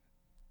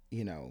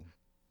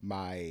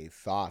 my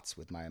thoughts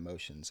with my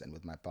emotions and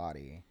with my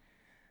body,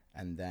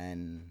 and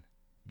then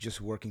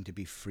just working to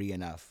be free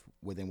enough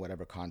within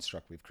whatever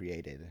construct we've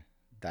created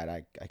that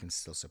I can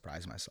still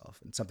surprise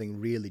myself, and something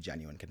really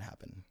genuine can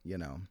happen,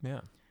 Yeah.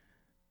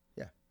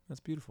 Yeah.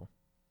 That's beautiful.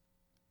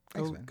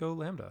 Thanks, man. Go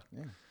Lambda.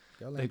 Yeah.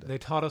 Go Lambda. They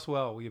taught us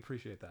well. We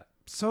appreciate that.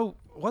 So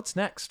what's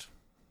next?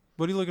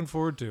 What are you looking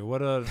forward to? Where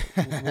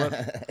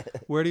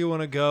do you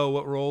want to go?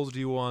 What roles do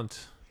you want?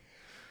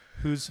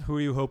 Who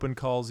are you hoping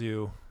calls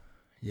you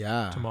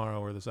tomorrow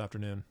or this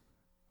afternoon?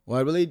 Well,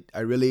 I really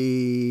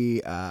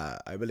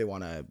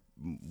want to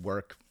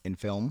work in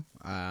film.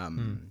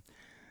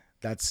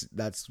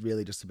 That's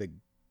really just a big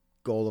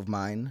goal of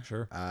mine.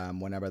 Sure.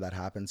 Whenever that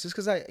happens, just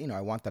because I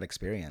want that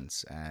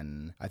experience,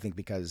 and I think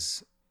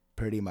because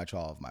pretty much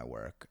all of my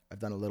work, I've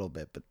done a little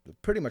bit, but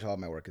pretty much all of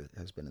my work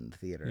has been in the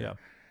theater. Yeah.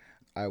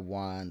 I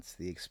want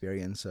the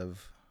experience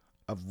of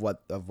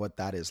what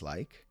that is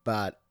like,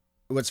 but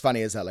what's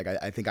funny is that like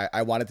I think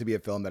I want it to be a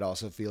film that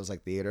also feels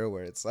like theater,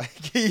 where it's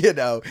like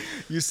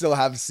you still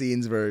have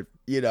scenes where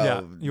you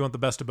want the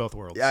best of both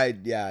worlds. I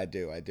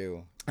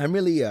do. I'm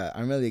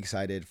really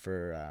excited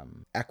for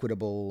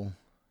equitable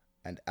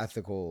and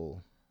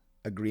ethical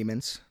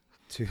agreements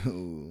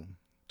to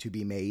to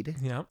be made.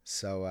 Yeah.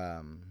 So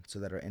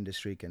that our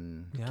industry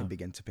can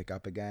begin to pick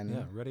up again.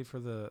 Yeah, ready for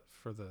the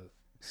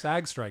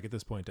SAG strike at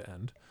this point to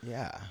end.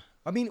 Yeah.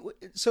 I mean,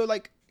 so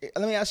like,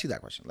 let me ask you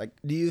that question. Like,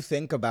 do you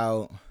think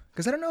about,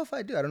 because I don't know if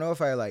I do. I don't know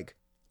if I like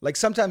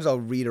sometimes I'll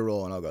read a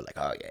role and I'll go like,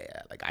 oh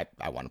yeah, like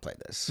I want to play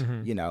this.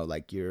 Mm-hmm. You know,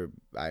 like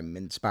I'm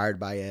inspired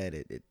by it.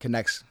 It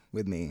connects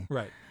with me.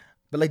 Right.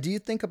 But like, do you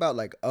think about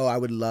like, oh, I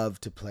would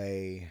love to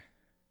play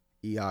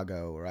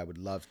Iago, or I would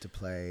love to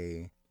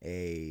play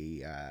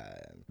a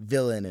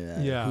villain in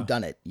a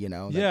whodunit, you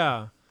know? Like,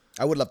 yeah.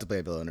 I would love to play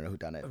a villain in a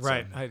whodunit.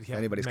 Right. So if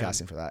anybody's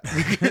casting for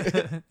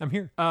that. I'm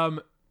here.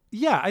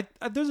 Yeah,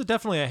 there's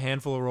definitely a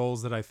handful of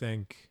roles that I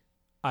think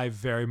I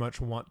very much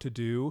want to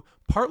do,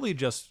 partly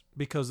just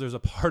because there's a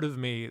part of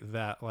me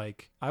that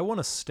like, I want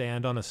to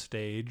stand on a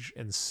stage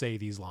and say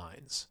these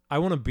lines. I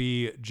want to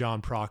be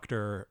John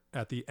Proctor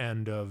at the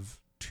end of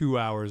 2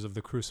 hours of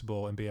The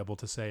Crucible and be able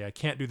to say, I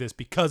can't do this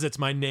because it's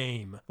my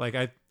name. Like,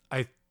 I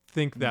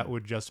think that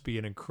would just be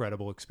an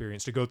incredible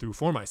experience to go through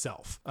for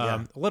myself,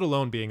 let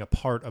alone being a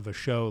part of a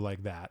show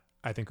like that.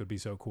 I think would be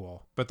so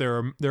cool. But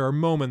there are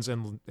moments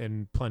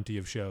in plenty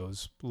of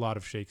shows, a lot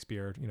of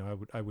Shakespeare. You know,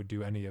 I would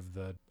do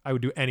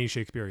any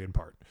Shakespearean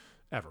part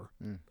ever,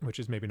 which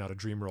is maybe not a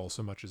dream role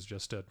so much as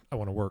just I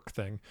want to work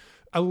thing.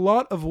 A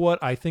lot of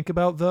what I think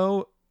about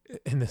though,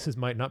 and this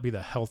might not be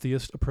the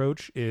healthiest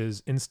approach,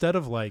 is instead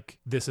of like,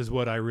 this is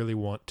what I really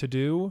want to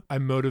do,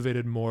 I'm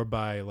motivated more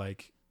by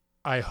like,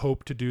 I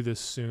hope to do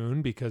this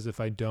soon, because if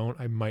I don't,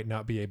 I might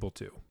not be able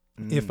to.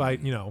 If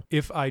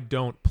I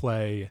don't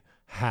play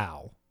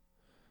Hal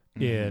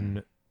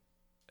in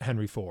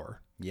Henry IV,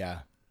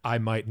 I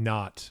might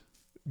not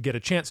get a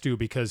chance to,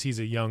 because he's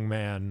a young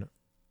man.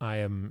 I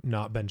am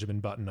not Benjamin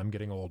Button. I'm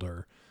getting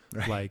older.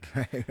 Right, like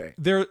right.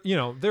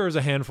 There is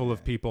a handful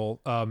of people.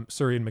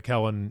 Sir Ian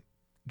McKellen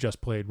just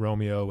played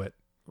Romeo at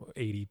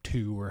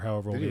 82 or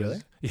however old he is.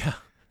 Really? Yeah.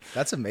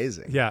 That's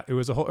amazing. Yeah. It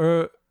was a whole,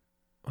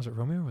 was it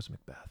Romeo or was it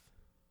Macbeth?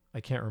 I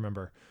can't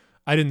remember.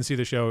 I didn't see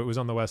the show. It was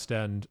on the West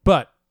End,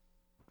 but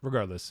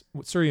regardless,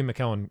 Sir Ian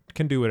McKellen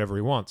can do whatever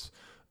he wants.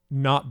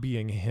 Not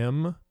being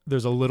him,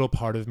 there's a little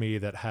part of me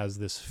that has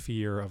this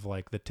fear of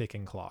like the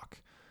ticking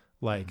clock.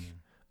 Like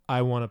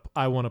I want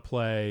to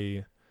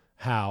play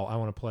Hal. I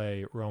want to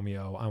play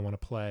Romeo. I want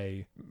to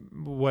play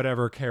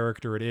whatever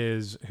character it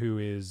is who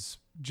is,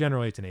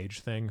 generally it's an age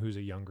thing, who's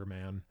a younger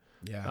man.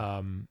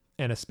 Yeah.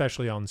 And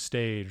especially on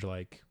stage,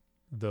 like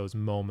those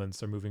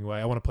moments are moving away.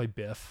 I want to play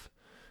Biff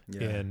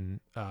in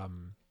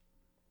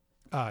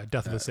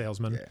Death of a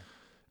Salesman. Yeah.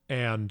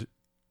 And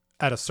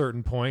at a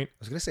certain point, I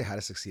was going to say How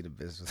to Succeed in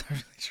Business.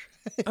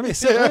 I mean,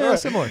 similar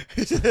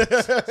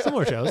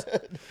shows.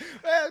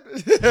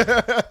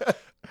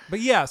 But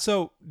yeah,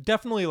 so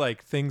definitely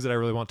like things that I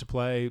really want to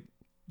play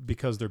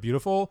because they're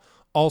beautiful.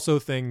 Also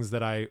things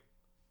that I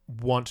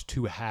want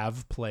to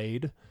have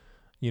played.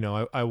 You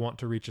know, I want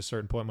to reach a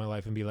certain point in my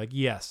life and be like,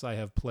 yes, I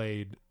have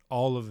played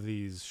all of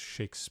these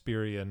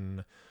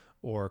Shakespearean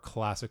or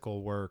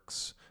classical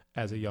works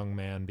as a young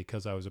man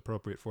because I was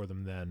appropriate for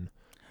them then.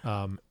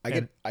 I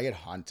get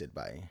haunted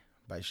by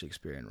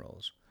Shakespearean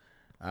roles.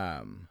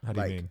 How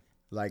do you mean?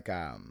 Like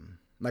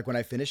when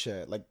I finish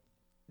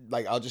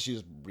like I'll just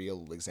use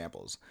real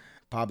examples.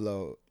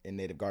 Pablo in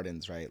Native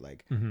Gardens, right?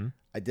 Like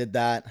I did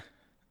that,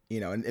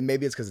 and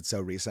maybe it's because it's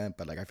so recent,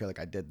 but like I feel like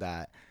I did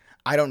that.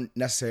 I don't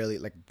necessarily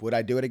like. Would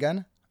I do it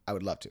again? I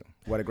would love to.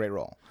 What a great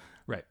role,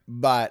 right?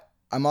 But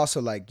I'm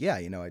also like, yeah,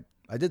 I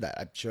did that.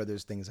 I'm sure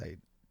there's things I,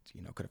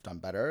 could have done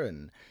better,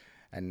 and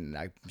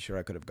I'm sure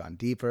I could have gone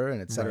deeper,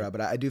 and etc. Right. But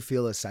I do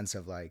feel a sense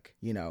of like,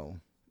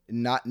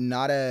 not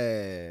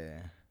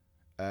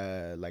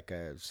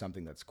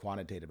something that's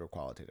quantitative or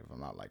qualitative. I'm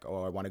not like,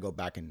 oh, I want to go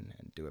back and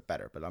do it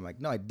better. But I'm like,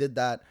 no, I did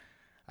that.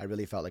 I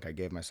really felt like I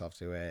gave myself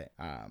to it.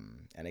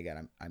 And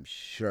again, I'm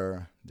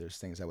sure there's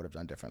things I would have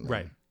done differently.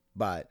 Right.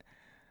 But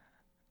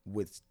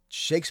with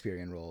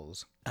Shakespearean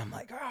roles, I'm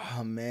like,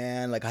 oh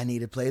man, like I need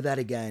to play that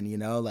again.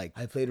 Like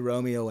I played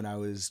Romeo when I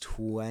was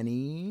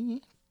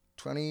 21,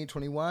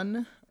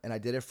 and I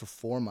did it for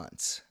 4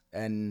 months,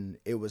 and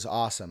it was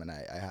awesome. And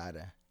I had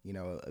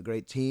a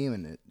great team,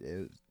 and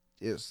it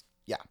was.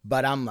 Yeah,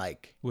 but I'm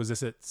like... Was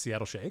this at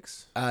Seattle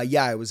Shakes?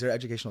 Yeah, it was their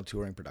educational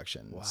touring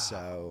production. Wow.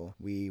 So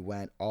we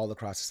went all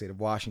across the state of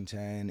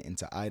Washington,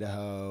 into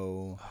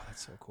Idaho. Oh,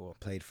 that's so cool.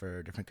 Played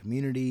for different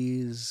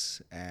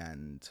communities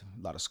and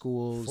a lot of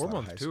schools.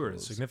 4-month tour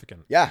is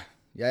significant. Yeah.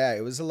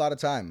 It was a lot of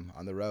time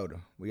on the road.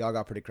 We all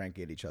got pretty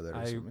cranky at each other.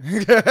 I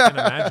can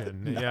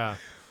imagine, yeah.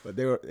 But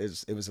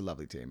it was a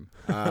lovely team.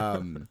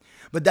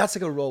 But that's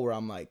like a role where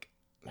I'm like,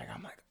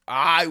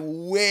 I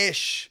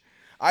wish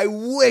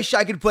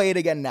I could play it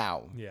again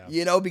now.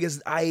 Yeah.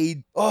 Because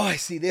I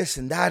see this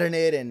and that in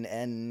it,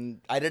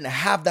 and I didn't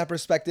have that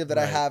perspective that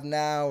I have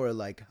now, or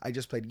like I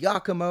just played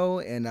Giacomo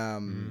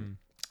in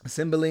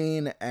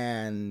Cymbeline,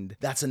 and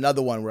that's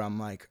another one where I'm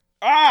like,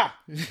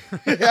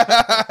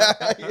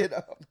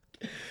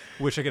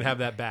 Wish I could have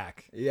that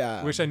back.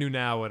 Yeah. Wish I knew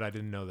now what I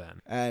didn't know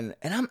then. And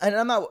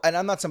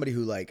I'm not somebody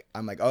who like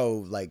I'm like,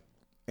 oh, like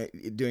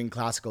doing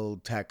classical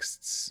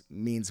texts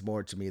means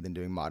more to me than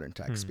doing modern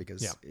texts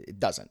because it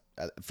doesn't.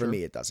 For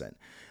me, it doesn't.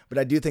 But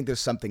I do think there's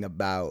something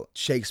about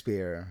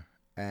Shakespeare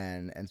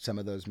and some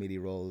of those meaty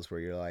roles where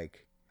you're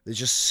like, there's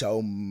just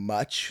so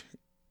much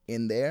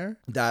in there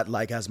that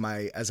like as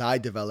I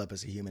develop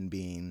as a human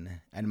being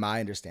and my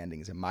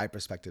understandings and my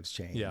perspectives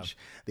change,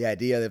 the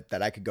idea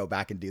that I could go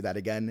back and do that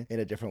again in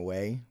a different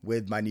way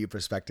with my new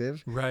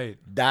perspective, right?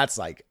 That's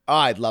like, oh,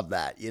 I'd love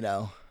that, you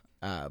know.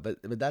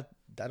 But that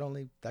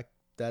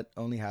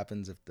only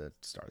happens if the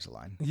stars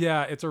align.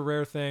 Yeah, it's a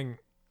rare thing.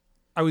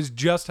 I was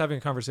just having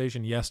a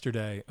conversation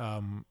yesterday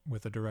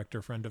with a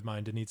director friend of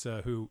mine,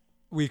 Denitsa, who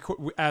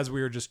as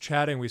we were just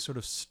chatting, we sort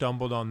of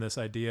stumbled on this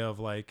idea of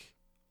like,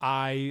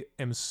 I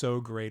am so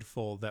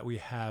grateful that we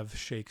have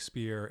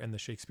Shakespeare and the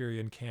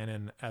Shakespearean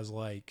canon as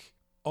like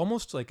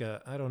almost like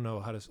I don't know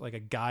how to, like a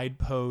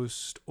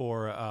guidepost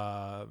or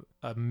a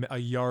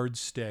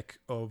yardstick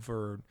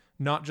over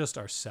not just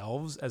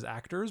ourselves as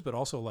actors, but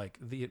also like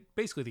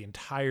basically the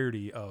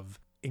entirety of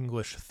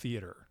English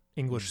theater,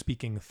 English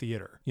speaking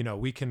theater. You know,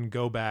 we can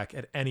go back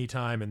at any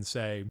time and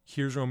say,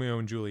 here's Romeo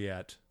and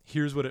Juliet.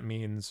 Here's what it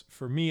means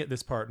for me at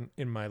this part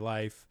in my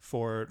life,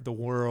 for the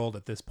world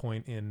at this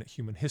point in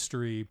human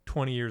history.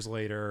 20 years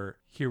later,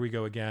 here we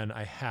go again.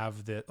 I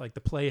have that, like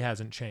the play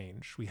hasn't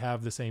changed. We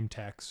have the same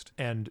text.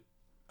 And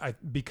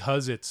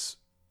because it's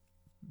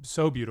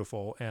so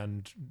beautiful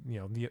and, you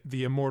know,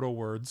 the immortal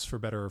words for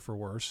better or for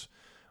worse,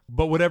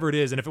 but whatever it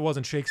is, and if it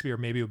wasn't Shakespeare,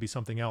 maybe it would be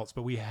something else.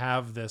 But we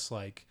have this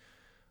like,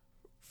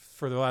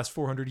 for the last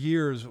 400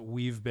 years,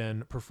 we've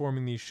been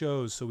performing these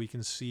shows so we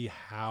can see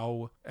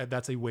how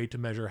that's a way to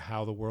measure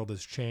how the world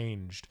has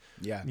changed.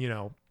 Yeah. You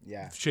know,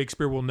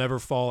 Shakespeare will never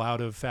fall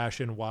out of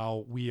fashion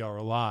while we are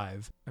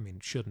alive. I mean,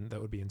 shouldn't. That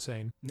would be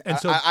insane. And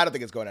so I don't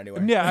think it's going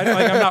anywhere. Yeah.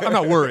 I'm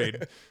not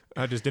worried.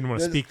 I just didn't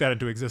want to speak that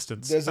into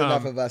existence. There's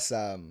enough of us.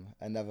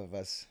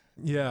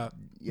 Yeah.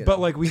 But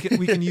like we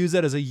can use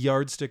that as a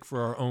yardstick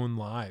for our own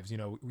lives. You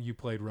know, you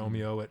played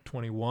Romeo at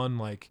 21,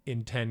 like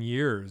in 10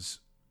 years,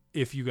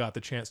 if you got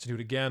the chance to do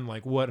it again,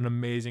 like what an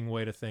amazing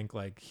way to think,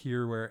 like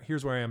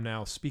here's where I am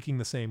now, speaking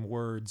the same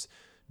words,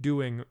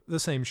 doing the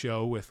same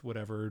show with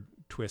whatever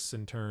twists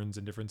and turns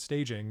and different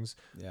stagings.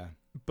 Yeah.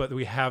 But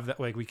we have that,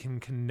 like we can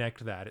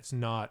connect that.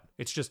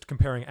 It's just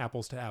comparing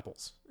apples to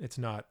apples. It's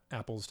not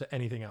apples to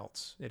anything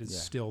else. It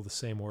is still the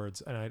same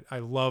words. And I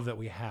love that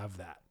we have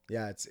that.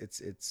 Yeah.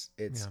 It's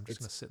I'm just going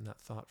to sit in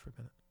that thought for a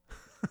minute.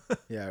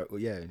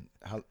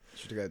 How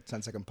should I get a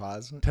 10-second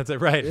pause?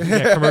 Right.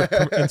 Yeah,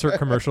 insert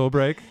commercial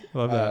break.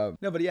 Love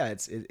that. No, but yeah,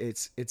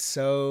 it's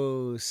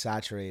so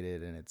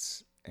saturated and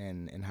it's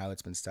and how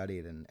it's been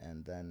studied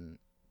and then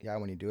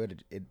when you do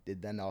it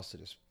then also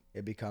just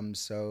it becomes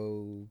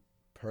so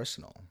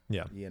personal.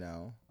 Yeah. You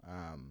know?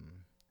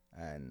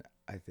 And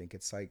I think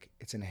it's like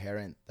it's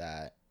inherent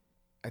that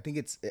I think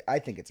it's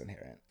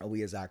inherent.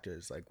 We as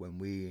actors, like when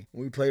we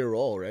play a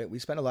role, right? We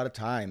spend a lot of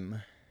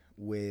time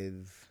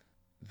with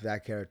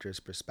that character's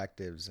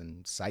perspectives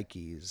and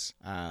psyches,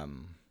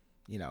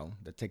 you know,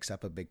 that takes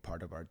up a big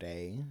part of our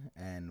day,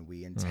 and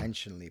we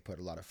intentionally put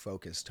a lot of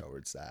focus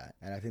towards that.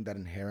 And I think that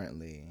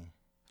inherently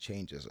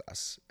changes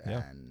us.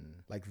 Yeah.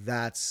 And like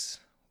that's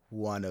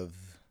one of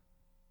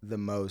the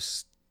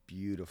most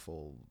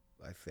beautiful,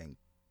 I think,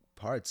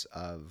 parts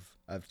of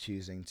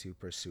choosing to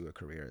pursue a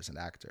career as an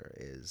actor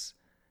is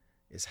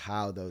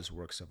how those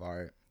works of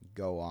art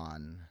go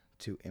on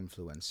to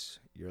influence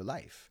your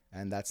life.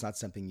 And that's not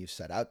something you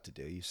set out to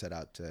do. You set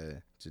out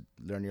to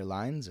learn your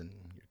lines and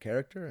your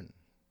character and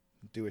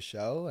do a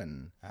show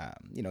and,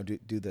 you know,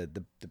 do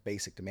the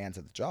basic demands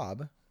of the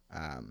job.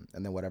 And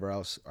then whatever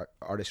else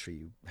artistry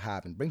you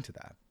have and bring to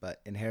that.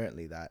 But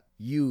inherently that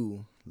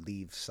you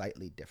leave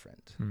slightly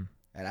different.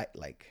 And I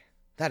like,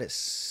 that is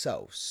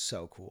so,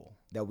 so cool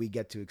that we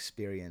get to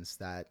experience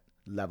that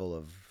level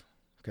of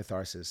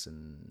catharsis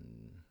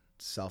and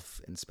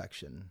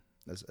self-inspection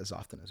as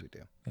often as we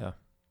do. Yeah.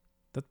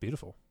 That's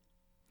beautiful.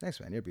 Thanks,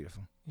 man. You're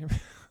beautiful.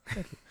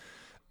 Thank you.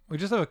 We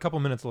just have a couple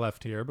minutes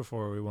left here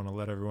before we want to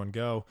let everyone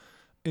go.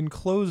 In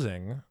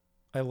closing,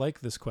 I like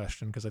this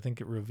question because I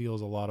think it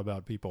reveals a lot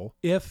about people.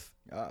 If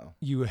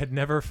you had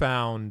never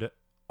found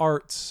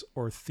arts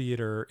or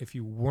theater, if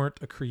you weren't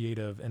a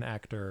creative, an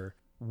actor,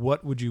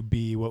 what would you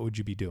be? What would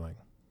you be doing?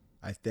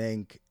 I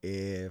think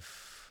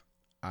if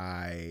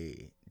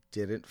I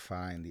didn't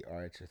find the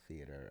arts or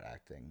theater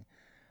acting,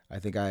 I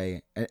think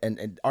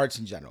and arts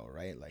in general,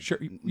 right? Like sure,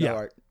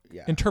 art,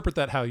 interpret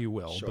that how you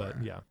will, sure.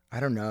 But yeah. I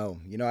don't know.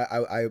 You know,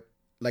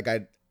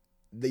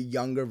 the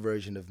younger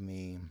version of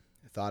me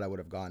thought I would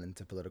have gone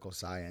into political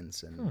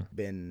science and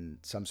been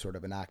some sort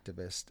of an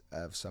activist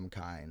of some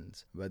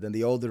kind. But then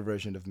the older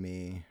version of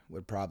me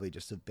would probably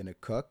just have been a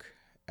cook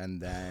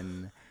and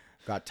then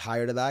got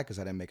tired of that because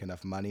I didn't make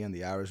enough money and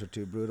the hours were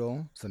too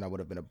brutal. So then I would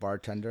have been a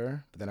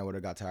bartender, but then I would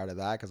have got tired of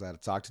that because I had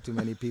to talk to too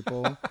many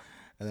people.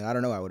 And then I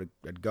don't know,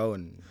 I'd go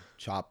and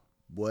chop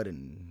wood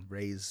and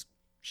raise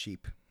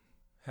sheep.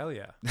 Hell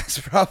yeah. That's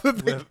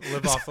probably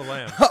live off the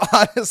land.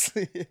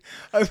 Honestly,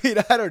 I mean,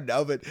 I don't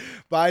know, but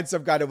find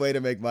some kind of way to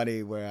make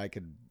money where I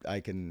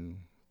can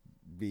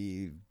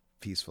be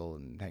peaceful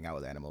and hang out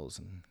with animals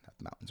and have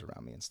mountains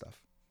around me and stuff.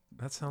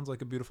 That sounds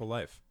like a beautiful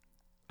life.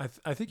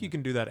 I think you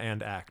can do that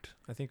and act.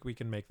 I think we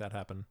can make that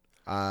happen.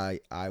 I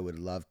would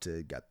love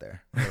to get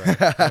there.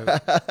 Right.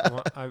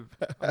 I'm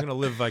going to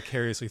live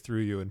vicariously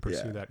through you and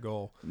pursue that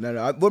goal.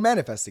 No, we're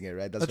manifesting it,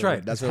 right? That's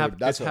right. That's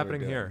it's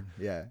happening here.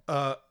 Yeah.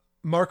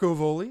 Marco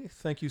Voli,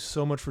 thank you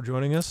so much for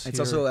joining us. It's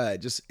also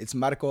it's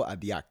Marco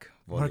Adiak.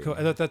 Voli.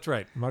 Marco, that's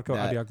right. Marco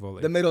Adiak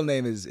Voli. The middle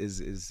name is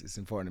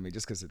important to me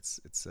just because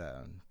it's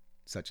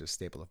such a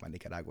staple of my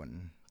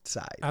Nicaraguan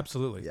side.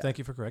 Absolutely. Yeah. Thank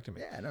you for correcting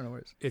me. Yeah, no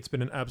worries. It's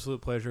been an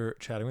absolute pleasure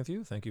chatting with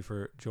you. Thank you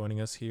for joining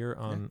us here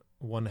on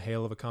One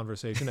Hail of a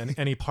Conversation.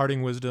 Any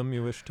parting wisdom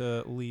you wish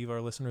to leave our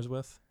listeners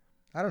with?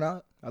 I don't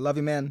know. I love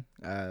you, man.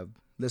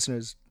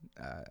 Listeners,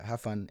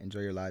 have fun. Enjoy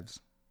your lives.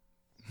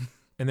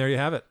 And there you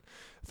have it.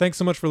 Thanks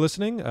so much for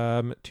listening.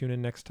 Tune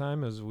in next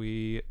time as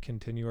we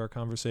continue our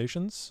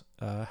conversations.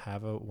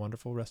 Have a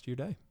wonderful rest of your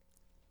day.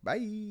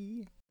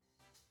 Bye.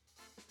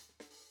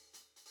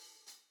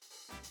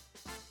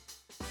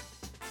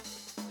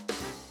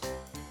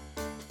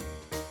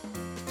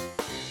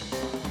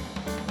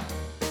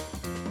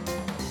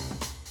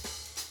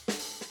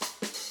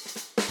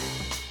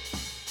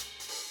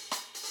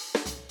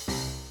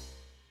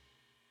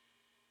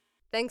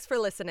 Thanks for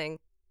listening.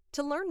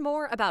 To learn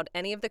more about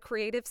any of the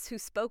creatives who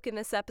spoke in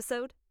this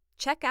episode,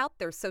 check out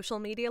their social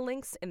media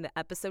links in the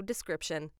episode description.